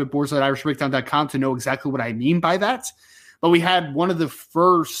need to sign up at boards.irishbreakdown.com to know exactly what I mean by that. But we had one of the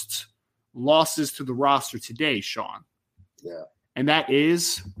first losses to the roster today, Sean. Yeah. And that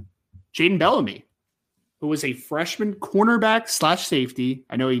is Jaden Bellamy, who was a freshman cornerback / safety.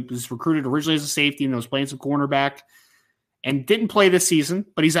 I know he was recruited originally as a safety and was playing some cornerback and didn't play this season,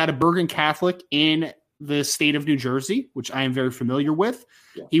 but he's out of Bergen Catholic in the state of New Jersey, which I am very familiar with.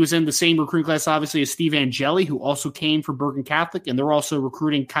 Yeah. He was in the same recruiting class, obviously, as Steve Angeli, who also came from Bergen Catholic, and they're also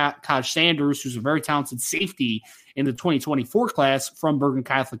recruiting Kaj Sanders, who's a very talented safety in the 2024 class from Bergen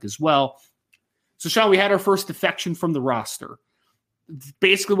Catholic as well. So, Sean, we had our first defection from the roster.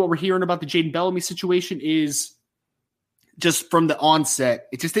 Basically, what we're hearing about the Jaden Bellamy situation is just from the onset,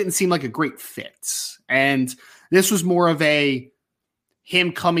 it just didn't seem like a great fit. And this was more of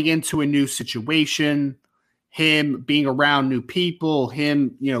him coming into a new situation, him being around new people,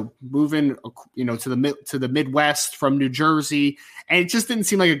 him, moving, to the Midwest from New Jersey. And it just didn't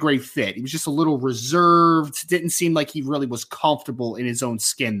seem like a great fit. He was just a little reserved. Didn't seem like he really was comfortable in his own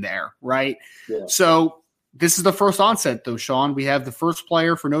skin there. Right. Yeah. So this is the first onset though, Sean. We have the first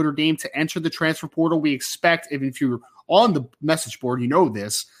player for Notre Dame to enter the transfer portal. We expect, if you're on the message board,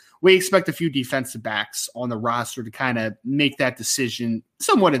 this, we expect a few defensive backs on the roster to kind of make that decision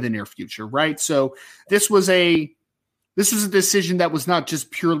somewhat in the near future, right? So this was a decision that was not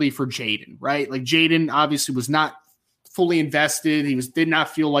just purely for Jaden, right? Like Jaden obviously was not fully invested. He did not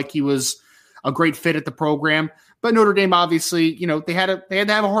feel like he was a great fit at the program. But Notre Dame, obviously, they had to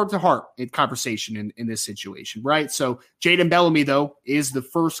have a heart-to-heart conversation in this situation, right? So Jaden Bellamy, though, is the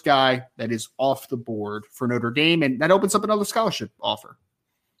first guy that is off the board for Notre Dame, and that opens up another scholarship offer.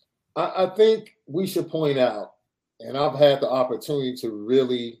 I think we should point out, and I've had the opportunity to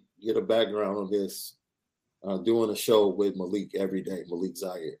really get a background on this doing a show with Malik every day, Malik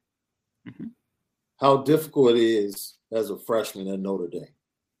Zaire, how difficult it is as a freshman at Notre Dame.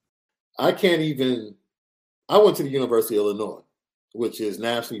 I went to the University of Illinois, which is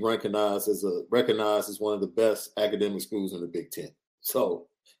nationally recognized as one of the best academic schools in the Big Ten. So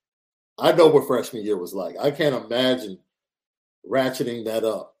I know what freshman year was like. I can't imagine ratcheting that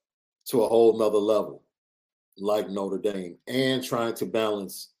up to a whole nother level like Notre Dame and trying to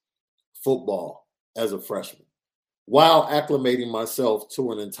balance football as a freshman while acclimating myself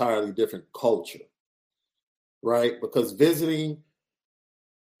to an entirely different culture, right? Because visiting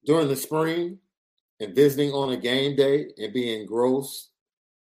during the spring and visiting on a game day and being engrossed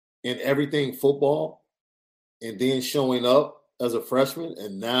in everything football and then showing up as a freshman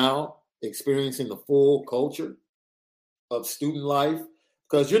and now experiencing the full culture of student life,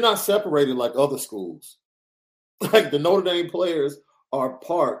 because you're not separated like other schools. Like the Notre Dame players are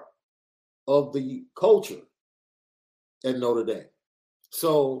part of the culture at Notre Dame.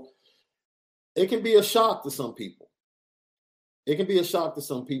 So it can be a shock to some people.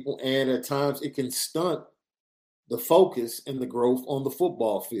 And at times it can stunt the focus and the growth on the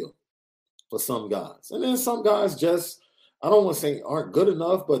football field for some guys. And then some guys just, I don't want to say aren't good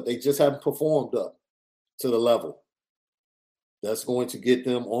enough, but they just haven't performed up to the level that's going to get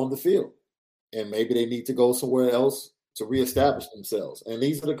them on the field. And maybe they need to go somewhere else to reestablish themselves. And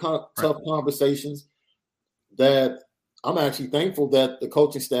these are the tough conversations that I'm actually thankful that the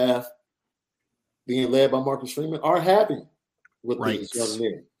coaching staff, being led by Marcus Freeman, are having with these young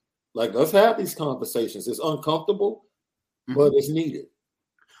men. Like, let's have these conversations. It's uncomfortable, but it's needed.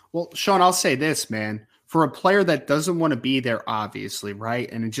 Well, Sean, I'll say this, man. For a player that doesn't want to be there, obviously,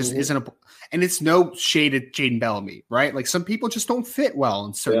 right? And it just isn't and it's no shade at Jaden Bellamy, right? Like some people just don't fit well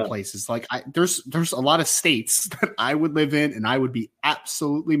in certain places. Like there's a lot of states that I would live in and I would be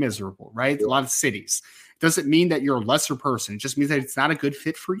absolutely miserable, right? Yeah. A lot of cities. Doesn't mean that you're a lesser person. It just means that it's not a good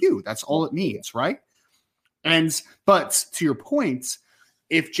fit for you. That's all it means, right? But to your point,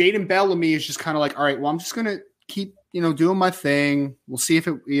 if Jaden Bellamy is just kind of like, all right, well, I'm just going to keep, doing my thing. We'll see if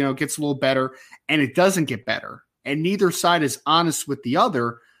it, gets a little better, and it doesn't get better, and neither side is honest with the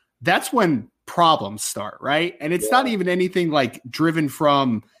other, that's when problems start, right? And it's not even anything like driven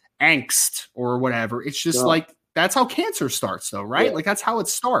from angst or whatever. It's just like, that's how cancer starts though, right? Yeah. Like that's how it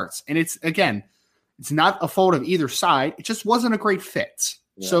starts. And it's not a fault of either side. It just wasn't a great fit.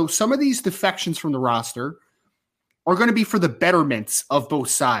 Yeah. So some of these defections from the roster are going to be for the betterment of both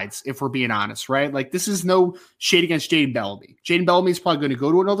sides, if we're being honest, right? Like, this is no shade against Jaden Bellamy. Jaden Bellamy is probably going to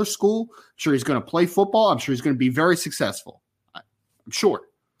go to another school. I'm sure he's going to play football. I'm sure he's going to be very successful. I'm sure.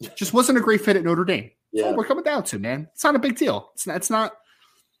 Just wasn't a great fit at Notre Dame. That's all we're coming down to, man. It's not a big deal. It's not.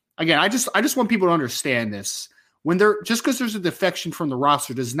 Again, I just want people to understand this. When just because there's a defection from the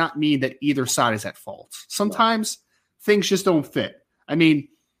roster does not mean that either side is at fault. Sometimes things just don't fit. I mean,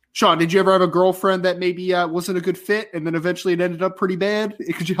 Sean, did you ever have a girlfriend that maybe wasn't a good fit and then eventually it ended up pretty bad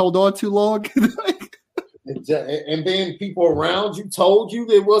because you held on too long? And then people around you told you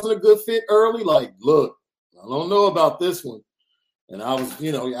it wasn't a good fit early? Like, look, I don't know about this one. And I was,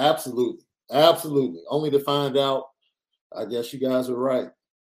 absolutely. Only to find out, I guess you guys are right.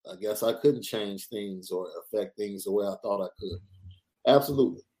 I guess I couldn't change things or affect things the way I thought I could.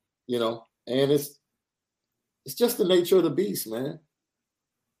 Absolutely. And it's just the nature of the beast, man.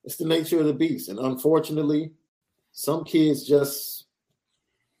 It's the nature of the beast. And unfortunately, some kids just,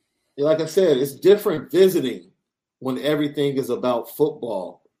 like I said, it's different visiting when everything is about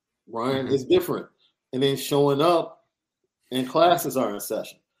football, Ryan. It's different. And then showing up and classes are in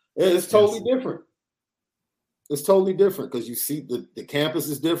session. It's totally different. It's totally different because you see the campus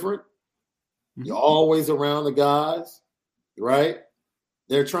is different. You're always around the guys, right?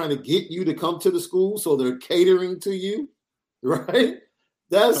 They're trying to get you to come to the school, so they're catering to you, right?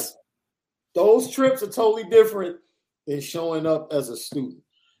 Those trips are totally different than showing up as a student.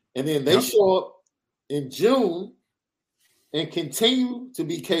 And then they show up in June and continue to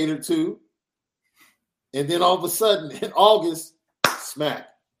be catered to. And then all of a sudden in August, smack,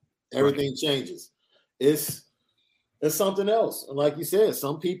 everything changes. it's something else. And like you said,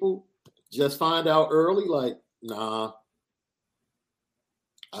 some people just find out early, like, nah,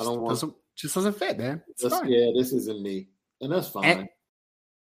 I don't want. Just doesn't fit, man. This isn't me, and that's fine.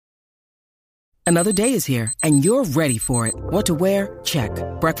 Another day is here, and you're ready for it. What to wear? Check.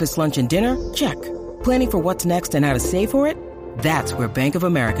 Breakfast, lunch, and dinner? Check. Planning for what's next and how to save for it? That's where Bank of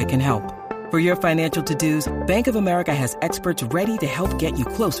America can help. For your financial to-dos, Bank of America has experts ready to help get you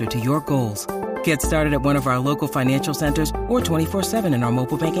closer to your goals. Get started at one of our local financial centers or 24/7 in our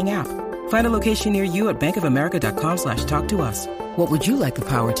mobile banking app. Find a location near you at bankofamerica.com/talktous. What would you like the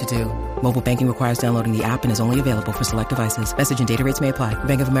power to do? Mobile banking requires downloading the app and is only available for select devices. Message and data rates may apply.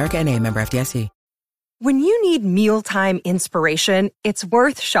 Bank of America N.A., member FDIC. When you need mealtime inspiration, it's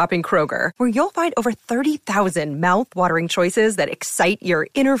worth shopping Kroger, where you'll find over 30,000 mouth-watering choices that excite your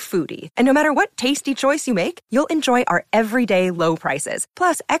inner foodie. And no matter what tasty choice you make, you'll enjoy our everyday low prices,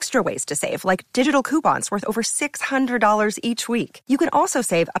 plus extra ways to save, like digital coupons worth over $600 each week. You can also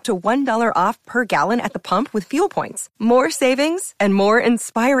save up to $1 off per gallon at the pump with fuel points. More savings and more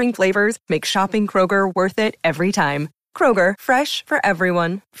inspiring flavors make shopping Kroger worth it every time. Kroger, fresh for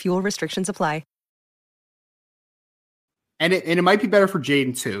everyone. Fuel restrictions apply. And it might be better for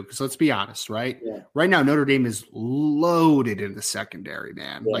Jaden too, because let's be honest, right? Yeah. Right now, Notre Dame is loaded in the secondary,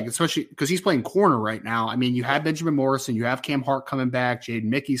 man. Yeah. Like, especially because he's playing corner right now. I mean, you have Benjamin Morrison, you have Cam Hart coming back, Jaden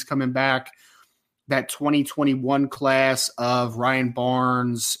Mickey's coming back. That 2021 class of Ryan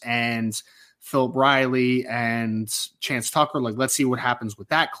Barnes and Philip Riley and Chance Tucker. Like, let's see what happens with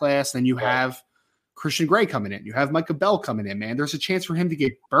that class. Then you have Christian Gray coming in. You have Micah Bell coming in, man. There's a chance for him to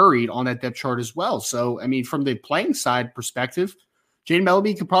get buried on that depth chart as well. So, I mean, from the playing side perspective, Jaden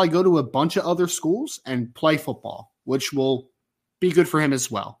Bellamy could probably go to a bunch of other schools and play football, which will be good for him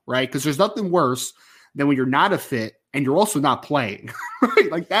as well, right? Because there's nothing worse than when you're not a fit and you're also not playing, right?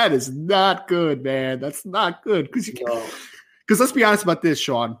 Like, that is not good, man. That's not good. Because let's be honest about this,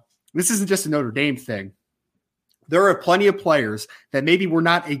 Sean. This isn't just a Notre Dame thing. There are plenty of players that maybe were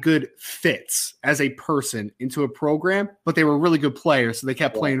not a good fits as a person into a program, but they were really good players, so they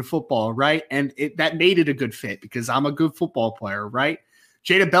kept playing football, right? And that made it a good fit because I'm a good football player, right?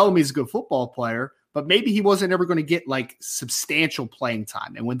 Jaden Bellamy is a good football player, but maybe he wasn't ever going to get like substantial playing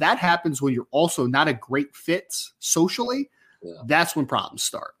time. And when that happens, when you're also not a great fit socially, that's when problems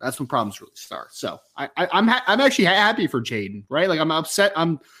start. That's when problems really start. So I'm actually happy for Jaden, right? Like, I'm upset.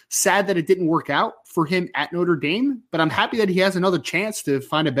 I'm sad that it didn't work out for him at Notre Dame, but I'm happy that he has another chance to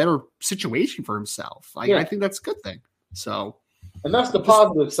find a better situation for himself. Like, I think that's a good thing. So, and that's the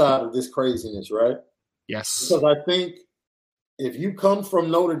positive side of this craziness, right? Yes. Because I think if you come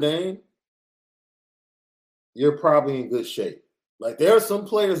from Notre Dame, you're probably in good shape. Like, there are some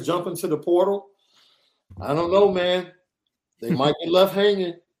players jumping to the portal. I don't know, man. They might get left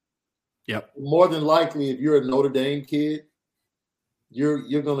hanging. Yep. More than likely, if you're a Notre Dame kid,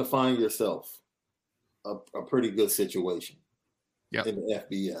 you're going to find yourself a pretty good situation in the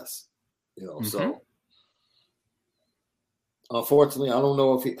FBS. So unfortunately, I don't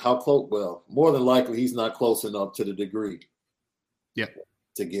know how close. Well, more than likely, he's not close enough to the degree.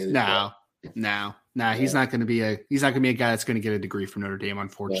 To get it. No, he's not going to be a guy that's going to get a degree from Notre Dame,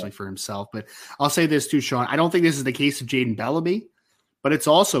 unfortunately for himself. But I'll say this too, Sean. I don't think this is the case of Jaden Bellamy, but it's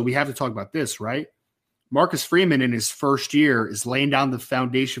also, we have to talk about this, right? Marcus Freeman in his first year is laying down the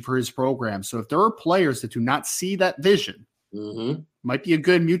foundation for his program. So if there are players that do not see that vision, might be a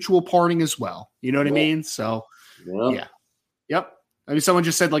good mutual parting as well. You know what I mean? So Yep. I mean, someone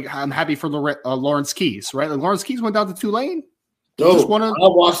just said, like, I'm happy for Lawrence Keys, right? Like, Lawrence Keys went down to Tulane. Just won an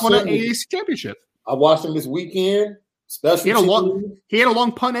AAC championship. I watched him this weekend. He had a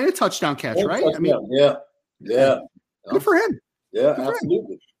long punt and a touchdown catch, right? I mean, good for him. Yeah,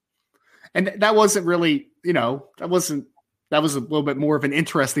 absolutely. And that wasn't really, that was a little bit more of an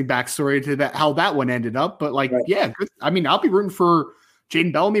interesting backstory to that, how that one ended up. But good. I mean, I'll be rooting for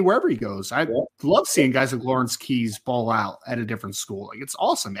Jaden Bellamy wherever he goes. I love seeing guys like Lawrence Keys ball out at a different school. Like, it's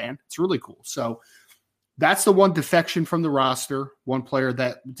awesome, man. It's really cool. So that's the one defection from the roster, one player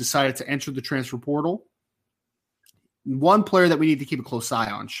that decided to enter the transfer portal. One player that we need to keep a close eye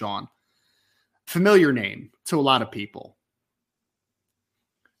on, Sean. Familiar name to a lot of people.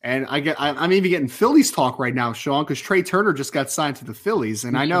 And I'm even getting Phillies talk right now, Sean, because Trey Turner just got signed to the Phillies.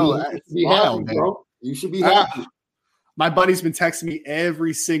 And I know it's wild, happy, bro. You should be happy. My buddy's been texting me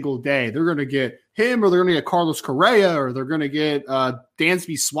every single day. They're going to get him, or they're going to get Carlos Correa, or they're going to get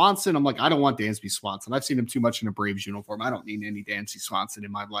Dansby Swanson. I'm like, I don't want Dansby Swanson. I've seen him too much in a Braves uniform. I don't need any Dansby Swanson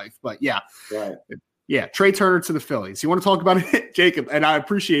in my life. But Trey Turner to the Phillies. You want to talk about it, Jacob? And I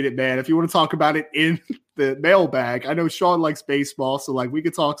appreciate it, man. If you want to talk about it in the mailbag. I know Sean likes baseball, so like we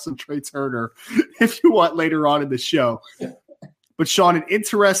could talk some Trey Turner if you want later on in the show. But Sean, an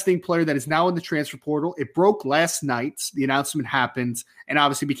interesting player that is now in the transfer portal. It broke last night. The announcement happened and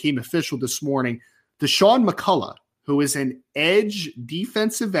obviously became official this morning. Deshaun McCullough, who is an edge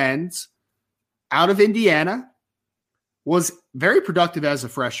defensive end out of Indiana, was very productive as a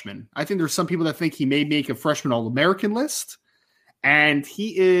freshman. I think there's some people that think he may make a freshman All-American list. And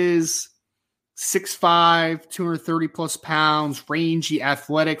he is 6'5", 230 plus pounds, rangy,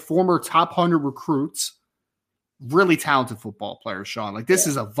 athletic, former top 100 recruits. Really talented football player, Sean. Like this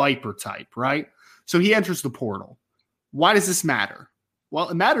is a Viper type, right? So he enters the portal. Why does this matter? Well,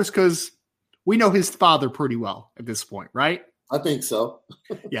 it matters because we know his father pretty well at this point, right? I think so.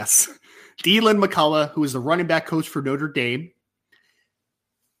 Yes. Dylan McCullough, who is the running back coach for Notre Dame,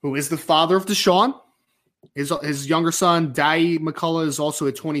 who is the father of Deshaun. His younger son, Dai McCullough, is also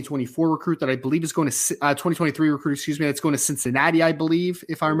a 2024 recruit that I believe is going to 2023 recruit, that's going to Cincinnati, I believe,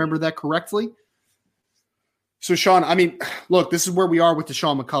 if I remember that correctly. So, Sean, I mean, look, this is where we are with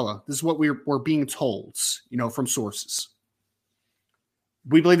Deshaun McCullough. This is what we're being told, from sources.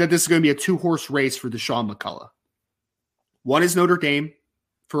 We believe that this is going to be a two-horse race for Deshaun McCullough. One is Notre Dame,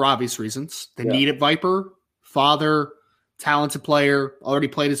 for obvious reasons. The need at Viper, father, talented player, already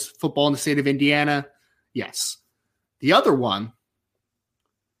played his football in the state of Indiana. Yes. The other one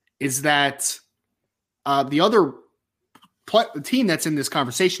is that the other team that's in this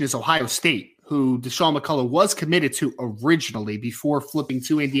conversation is Ohio State, who Deshaun McCullough was committed to originally before flipping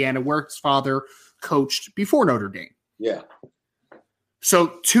to Indiana, where his father coached before Notre Dame. Yeah.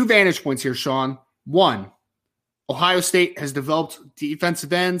 So 2 vantage points here, Sean. One, Ohio State has developed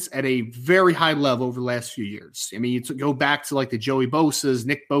defensive ends at a very high level over the last few years. I mean, you go back to like the Joey Bosa's,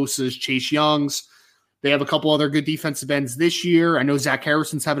 Nick Bosa's, Chase Young's. They have a couple other good defensive ends this year. I know Zach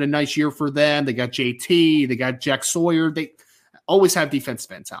Harrison's having a nice year for them. They got JT. They got Jack Sawyer. They always have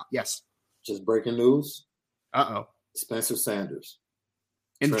defensive ends out. Yes. Just breaking news. Uh-oh. Spencer Sanders.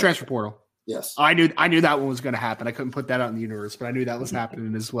 In the transfer portal. Yes. I knew that one was going to happen. I couldn't put that out in the universe, but I knew that was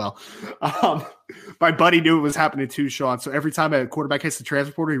happening as well. My buddy knew it was happening too, Sean. So every time a quarterback hits the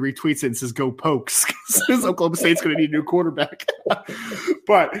transfer portal, he retweets it and says, "Go Pokes," because Oklahoma State's going to need a new quarterback.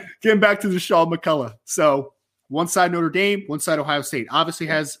 But getting back to Deshaun McCullough. So one side Notre Dame, one side Ohio State. Obviously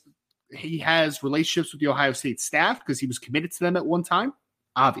he has relationships with the Ohio State staff because he was committed to them at one time,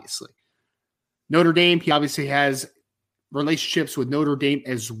 obviously. Notre Dame, he obviously has relationships with Notre Dame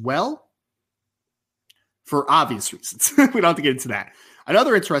as well, for obvious reasons. We don't have to get into that.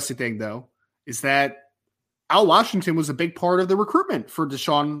 Another interesting thing, though, is that Al Washington was a big part of the recruitment for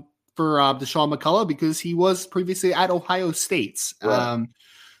Deshaun McCullough because he was previously at Ohio State. Right.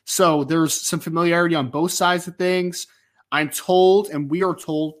 So there's some familiarity on both sides of things. I'm told, and we are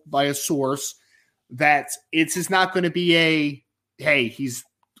told by a source, that it's not going to be he's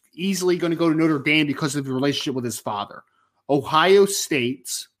easily going to go to Notre Dame because of the relationship with his father. Ohio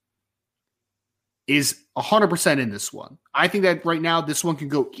State is 100% in this one. I think that right now this one can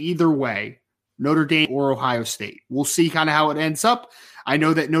go either way, Notre Dame or Ohio State. We'll see kind of how it ends up. I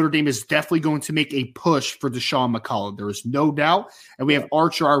know that Notre Dame is definitely going to make a push for Deshaun McCullough. There is no doubt. And we have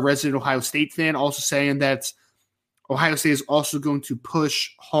Archer, our resident Ohio State fan, also saying that Ohio State is also going to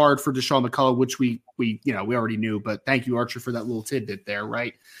push hard for Deshaun McCullough, which we already knew, but thank you, Archer, for that little tidbit there,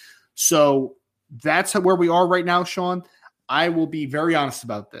 right? So that's where we are right now, Sean. I will be very honest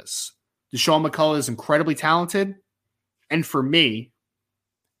about this. Deshaun McCullough is incredibly talented, and for me,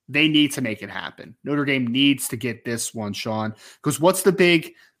 they need to make it happen. Notre Dame needs to get this one, Sean, because what's the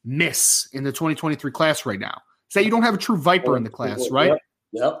big miss in the 2023 class right now? Is that you don't have a true Viper in the class, right?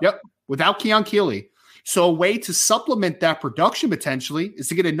 Yep. Without Keon Keeley. So a way to supplement that production potentially is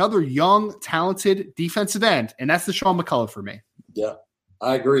to get another young, talented defensive end, and that's Deshaun McCullough for me. Yeah,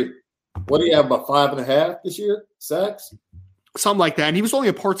 I agree. What do you have, about 5.5 this year, sacks? Something like that. And he was only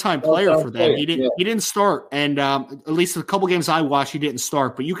a part-time player for them. He didn't start. And at least a couple games I watched, he didn't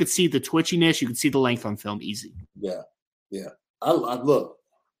start. But you could see the twitchiness. You could see the length on film easy. Yeah. I love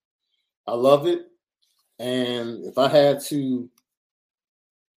it. And if I had to,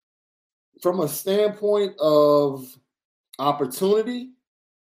 from a standpoint of opportunity,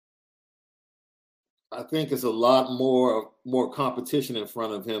 I think it's a lot more competition in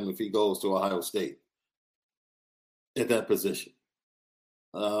front of him if he goes to Ohio State at that position.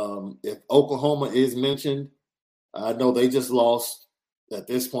 If Oklahoma is mentioned, I know they just lost, at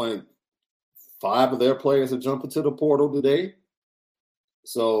this point, 5 of their players are jumping to the portal today.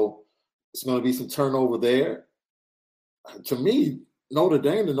 So it's going to be some turnover there. To me, the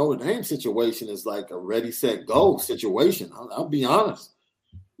Notre Dame situation is like a ready, set, go situation. I'll be honest.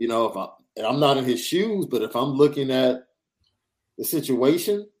 and I'm not in his shoes, but if I'm looking at the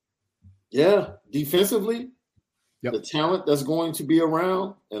situation, yeah, defensively, the talent that's going to be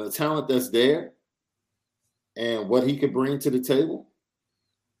around and the talent that's there and what he could bring to the table,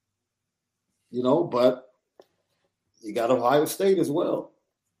 but you got Ohio State as well.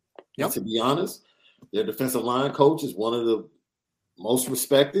 Yep. And to be honest, their defensive line coach is one of the most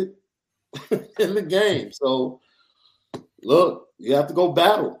respected in the game. So, look, you have to go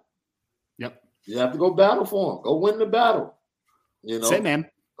battle. Yep. You have to go battle for him. Go win the battle. That's it, man.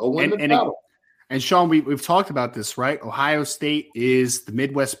 Go win the battle. And Sean, we've talked about this, right? Ohio State is the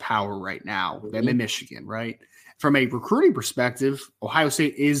Midwest power right now. Them in Michigan, right? From a recruiting perspective, Ohio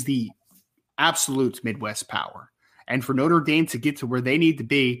State is the absolute Midwest power. And for Notre Dame to get to where they need to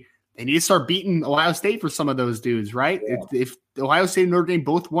be, they need to start beating Ohio State for some of those dudes, right? Yeah. If Ohio State and Notre Dame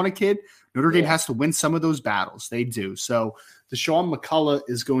both want a kid, Notre Dame has to win some of those battles. They do. So Deshaun McCullough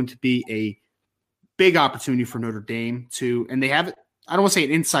is going to be a big opportunity for Notre Dame to, and they have, I don't want to say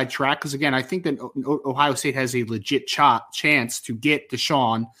an inside track, because again, I think that Ohio State has a legit chance to get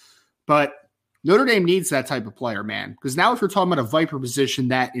Deshaun, but Notre Dame needs that type of player, man. Because now if you're talking about a Viper position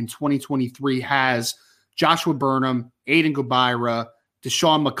that in 2023 has Joshua Burnham, Aiden Gabira,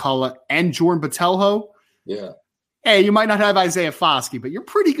 Deshaun McCullough, and Jordan Botelho. Yeah. Hey, you might not have Isaiah Foskey, but you're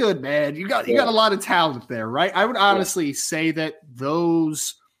pretty good, man. You got a lot of talent there, right? I would honestly say that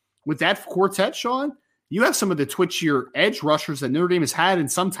with that quartet, Sean, you have some of the twitchier edge rushers that Notre Dame has had in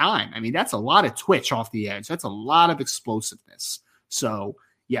some time. I mean, that's a lot of twitch off the edge. That's a lot of explosiveness. So,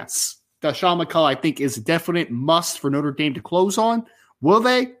 yes, Deshaun McCullough, I think, is a definite must for Notre Dame to close on. Will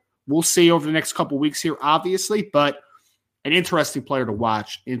they? We'll see over the next couple of weeks here, obviously, but an interesting player to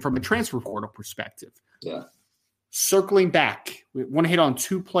watch and from a transfer portal perspective. Yeah. Circling back, we want to hit on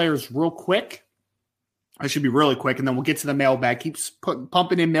two players real quick. I should be really quick, and then we'll get to the mailbag. Keep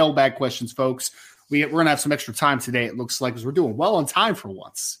pumping in mailbag questions, folks. We're going to have some extra time today, it looks like, because we're doing well on time for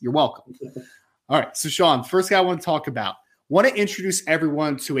once. You're welcome. All right, so Sean, first guy I want to talk about. Want to introduce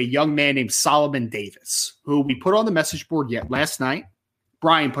everyone to a young man named Solomon Davis, who we put on the message board last night.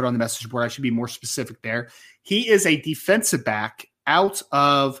 Brian put on the message board. I should be more specific there. He is a defensive back out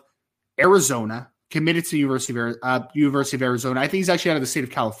of Arizona, committed to the University of Arizona. I think he's actually out of the state of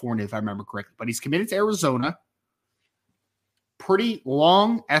California, if I remember correctly. But he's committed to Arizona. Pretty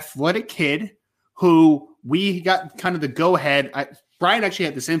long, athletic kid who we got kind of the go-ahead. Brian actually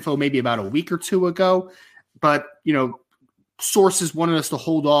had this info maybe about a week or two ago. But, sources wanted us to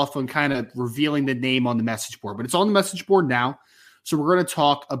hold off on kind of revealing the name on the message board. But it's on the message board now. So we're going to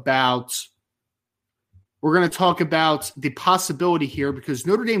talk about the possibility here because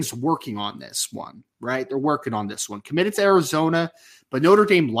Notre Dame's working on this one, right? They're working on this one. Committed to Arizona, but Notre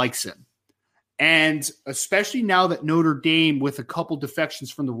Dame likes him. And especially now that Notre Dame, with a couple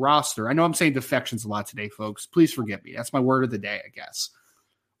defections from the roster, I know I'm saying defections a lot today, folks. Please forgive me. That's my word of the day, I guess.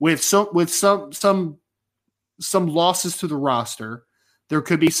 With some losses to the roster, there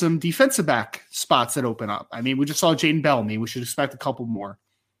could be some defensive back spots that open up. I mean, we just saw Jaden Bellamy. We should expect a couple more.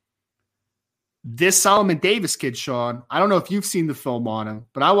 This Solomon Davis kid, Sean, I don't know if you've seen the film on him,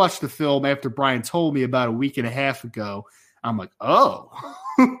 but I watched the film after Brian told me about a week and a half ago. I'm like, oh,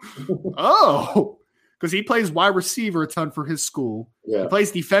 because he plays wide receiver a ton for his school. Yeah. He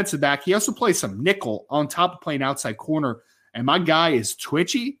plays defensive back. He also plays some nickel on top of playing outside corner. And my guy is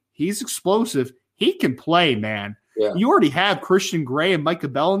twitchy. He's explosive. He can play, man. Yeah. You already have Christian Gray and Micah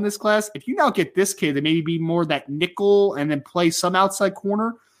Bell in this class. If you now get this kid that maybe be more that nickel and then play some outside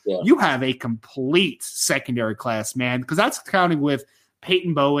corner, you have a complete secondary class, man, because that's counting with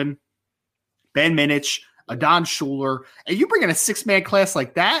Peyton Bowen, Ben Minich, Adon Schuler, and you bring in a six-man class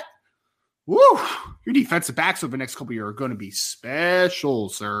like that, woo, your defensive backs over the next couple of years are going to be special,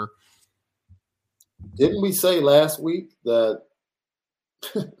 sir. Didn't we say last week that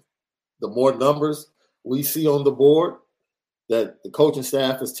the more numbers we see on the board, that the coaching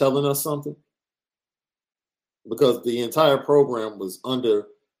staff is telling us something? Because the entire program was under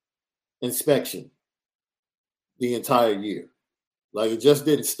inspection the entire year. Like, it just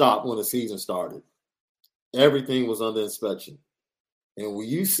didn't stop when the season started. Everything was under inspection. And when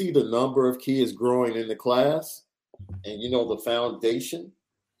you see the number of kids growing in the class and, the foundation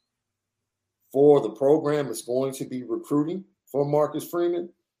for the program is going to be recruiting for Marcus Freeman,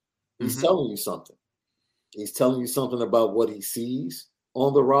 he's telling you something. He's telling you something about what he sees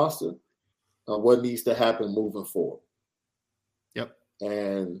on the roster and what needs to happen moving forward. Yep.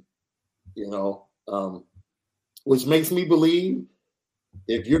 And, which makes me believe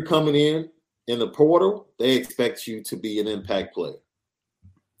if you're coming in the portal, they expect you to be an impact player.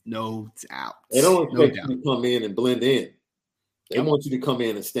 No doubt. They don't expect you to come in and blend in. They want you to come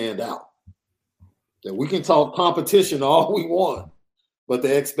in and stand out. That we can talk competition all we want, but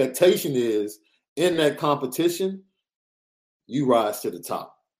the expectation is in that competition, you rise to the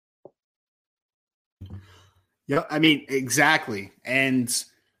top. Yeah, I mean, exactly. And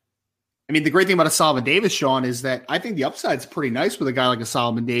I mean, the great thing about a Solomon Davis, Sean, is that I think the upside's pretty nice with a guy like a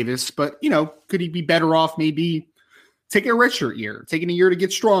Solomon Davis, but, could he be better off maybe taking a redshirt year, taking a year to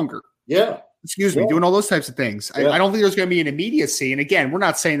get stronger? Yeah. Doing all those types of things. Yeah. I don't think there's going to be an immediacy. And again, we're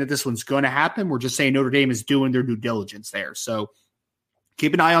not saying that this one's going to happen. We're just saying Notre Dame is doing their due diligence there. So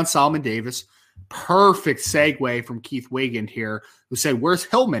keep an eye on Solomon Davis. Perfect segue from Keith Wiggin here, who said, where's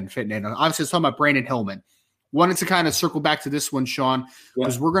Hillman fitting in? Obviously, it's talking about Brandon Hillman. Wanted to kind of circle back to this one, Sean,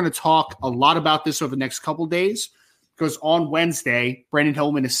 because we're going to talk a lot about this over the next couple of days, because on Wednesday, Brandon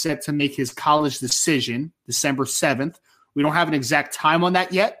Hillman is set to make his college decision, December 7th. We don't have an exact time on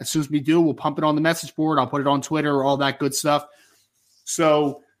that yet. As soon as we do, we'll pump it on the message board. I'll put it on Twitter, all that good stuff.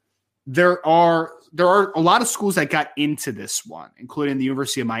 So there are a lot of schools that got into this one, including the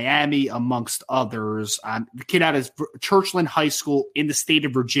University of Miami, amongst others. The kid out of Churchland High School in the state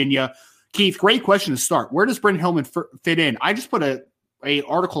of Virginia. Keith, great question to start. Where does Brandon Hillman fit in? I just put a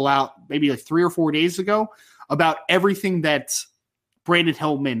article out maybe like 3 or 4 days ago about everything that Brandon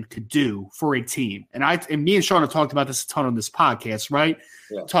Hillman could do for a team. And me and Sean have talked about this a ton on this podcast, right?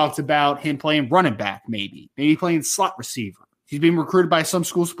 Yeah. Talked about him playing running back, maybe playing slot receiver. He's being recruited by some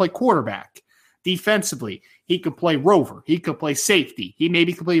schools to play quarterback. Defensively, he could play rover. He could play safety. He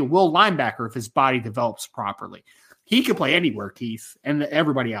maybe could play a will linebacker if his body develops properly. He could play anywhere, Keith, and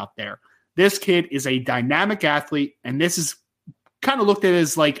everybody out there. This kid is a dynamic athlete, and this is kind of looked at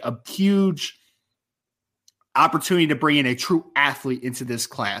as like a huge opportunity to bring in a true athlete into this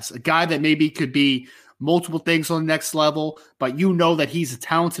class, a guy that maybe could be multiple things on the next level, but that he's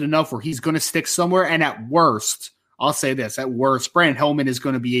talented enough where he's going to stick somewhere. And at worst, I'll say this, Brandon Hillman is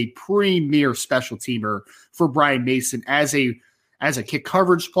going to be a premier special teamer for Brian Mason as a kick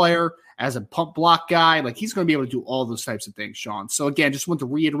coverage player, as a pump block guy. Like, he's going to be able to do all those types of things, Sean. So again, just want to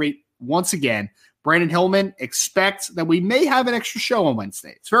reiterate once again, Brandon Hillman, expect that we may have an extra show on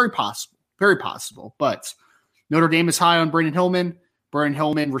Wednesday. It's very possible, but Notre Dame is high on Brandon Hillman. Brandon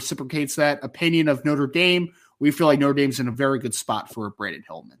Hillman reciprocates that opinion of Notre Dame. We feel like Notre Dame's in a very good spot for Brandon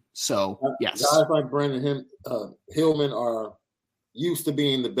Hillman. So, yes. Guys like Brandon Hillman are used to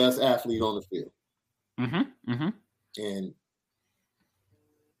being the best athlete on the field. And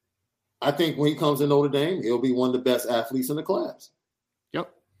I think when he comes to Notre Dame, he'll be one of the best athletes in the class.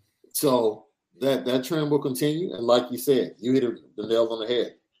 Yep. So that trend will continue. And like you said, you hit the nail on the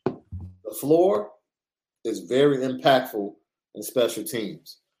head. The floor is very impactful in special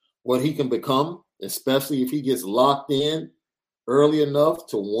teams. What he can become, especially if he gets locked in early enough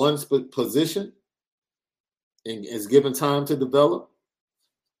to one position and is given time to develop,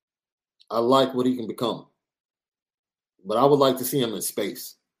 I like what he can become. But I would like to see him in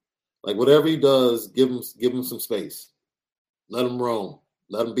space. Like, whatever he does, give him some space. Let him roam.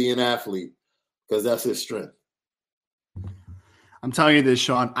 Let him be an athlete, because that's his strength. I'm telling you this,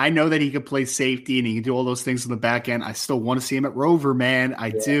 Sean. I know that he could play safety and he can do all those things on the back end. I still want to see him at Rover, man. I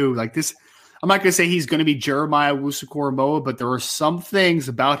do. Like this, I'm not going to say he's going to be Jeremiah Owusu-Koramoah, but there are some things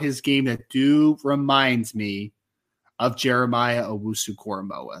about his game that do remind me of Jeremiah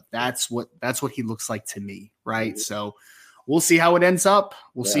Owusu-Koramoah. That's what he looks like to me, right? So we'll see how it ends up.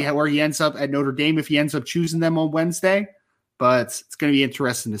 We'll see where he ends up at Notre Dame if he ends up choosing them on Wednesday, but it's going to be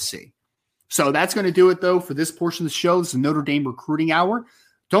interesting to see. So that's going to do it, though, for this portion of the show. This is the Notre Dame Recruiting Hour.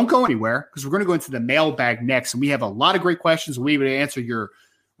 Don't go anywhere, because we're going to go into the mailbag next, and we have a lot of great questions. We'll be able to answer your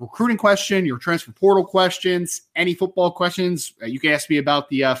recruiting question, your transfer portal questions, any football questions. You can ask me about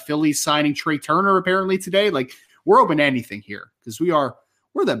the Phillies signing Trey Turner apparently today. Like, we're open to anything here, because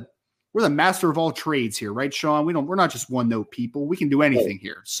we're the master of all trades here, right, Sean? We're not just one note people. We can do anything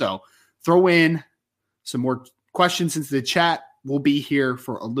here. So throw in some more questions into the chat. We'll be here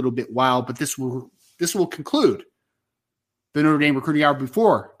for a little bit while, but this will conclude the Notre Dame Recruiting Hour.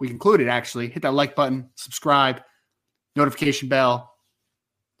 Before we conclude it, actually, hit that like button, subscribe, notification bell,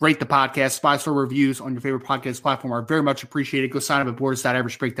 rate the podcast. 5-star reviews on your favorite podcast platform are very much appreciated. Go sign up at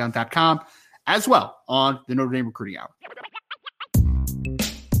boards.averagebreakdown.com as well on the Notre Dame Recruiting Hour.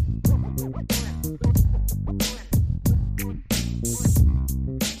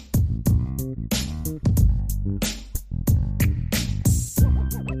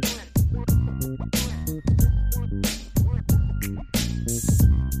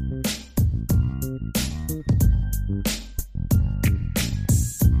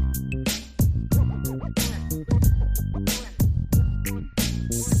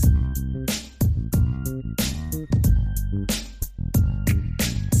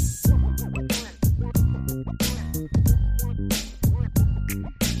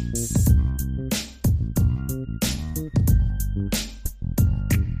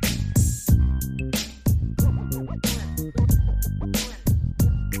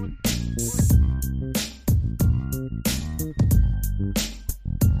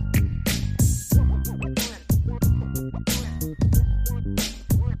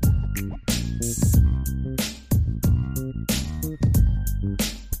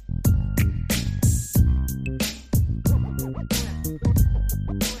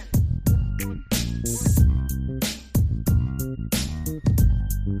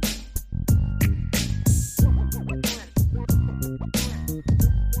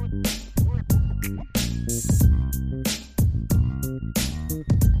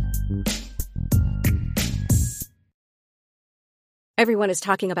 Everyone is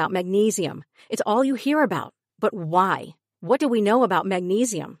talking about magnesium. It's all you hear about. But why? What do we know about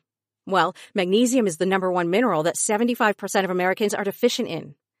magnesium? Well, magnesium is the number one mineral that 75% of Americans are deficient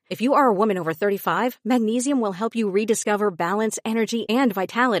in. If you are a woman over 35, magnesium will help you rediscover balance, energy, and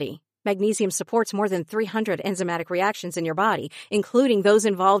vitality. Magnesium supports more than 300 enzymatic reactions in your body, including those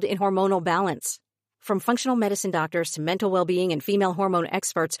involved in hormonal balance. From functional medicine doctors to mental well-being and female hormone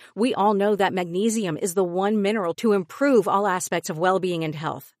experts, we all know that magnesium is the one mineral to improve all aspects of well-being and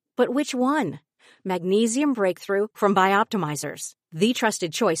health. But which one? Magnesium Breakthrough from Bioptimizers, the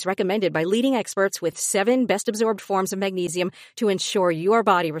trusted choice recommended by leading experts with 7 best-absorbed forms of magnesium to ensure your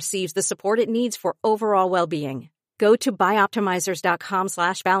body receives the support it needs for overall well-being. Go to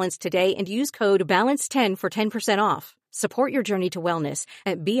bioptimizers.com/balance today and use code BALANCE10 for 10% off. Support your journey to wellness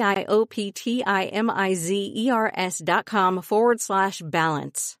at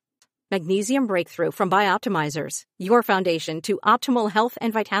bioptimizers.com/balance. Magnesium Breakthrough from Bioptimizers, your foundation to optimal health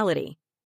and vitality.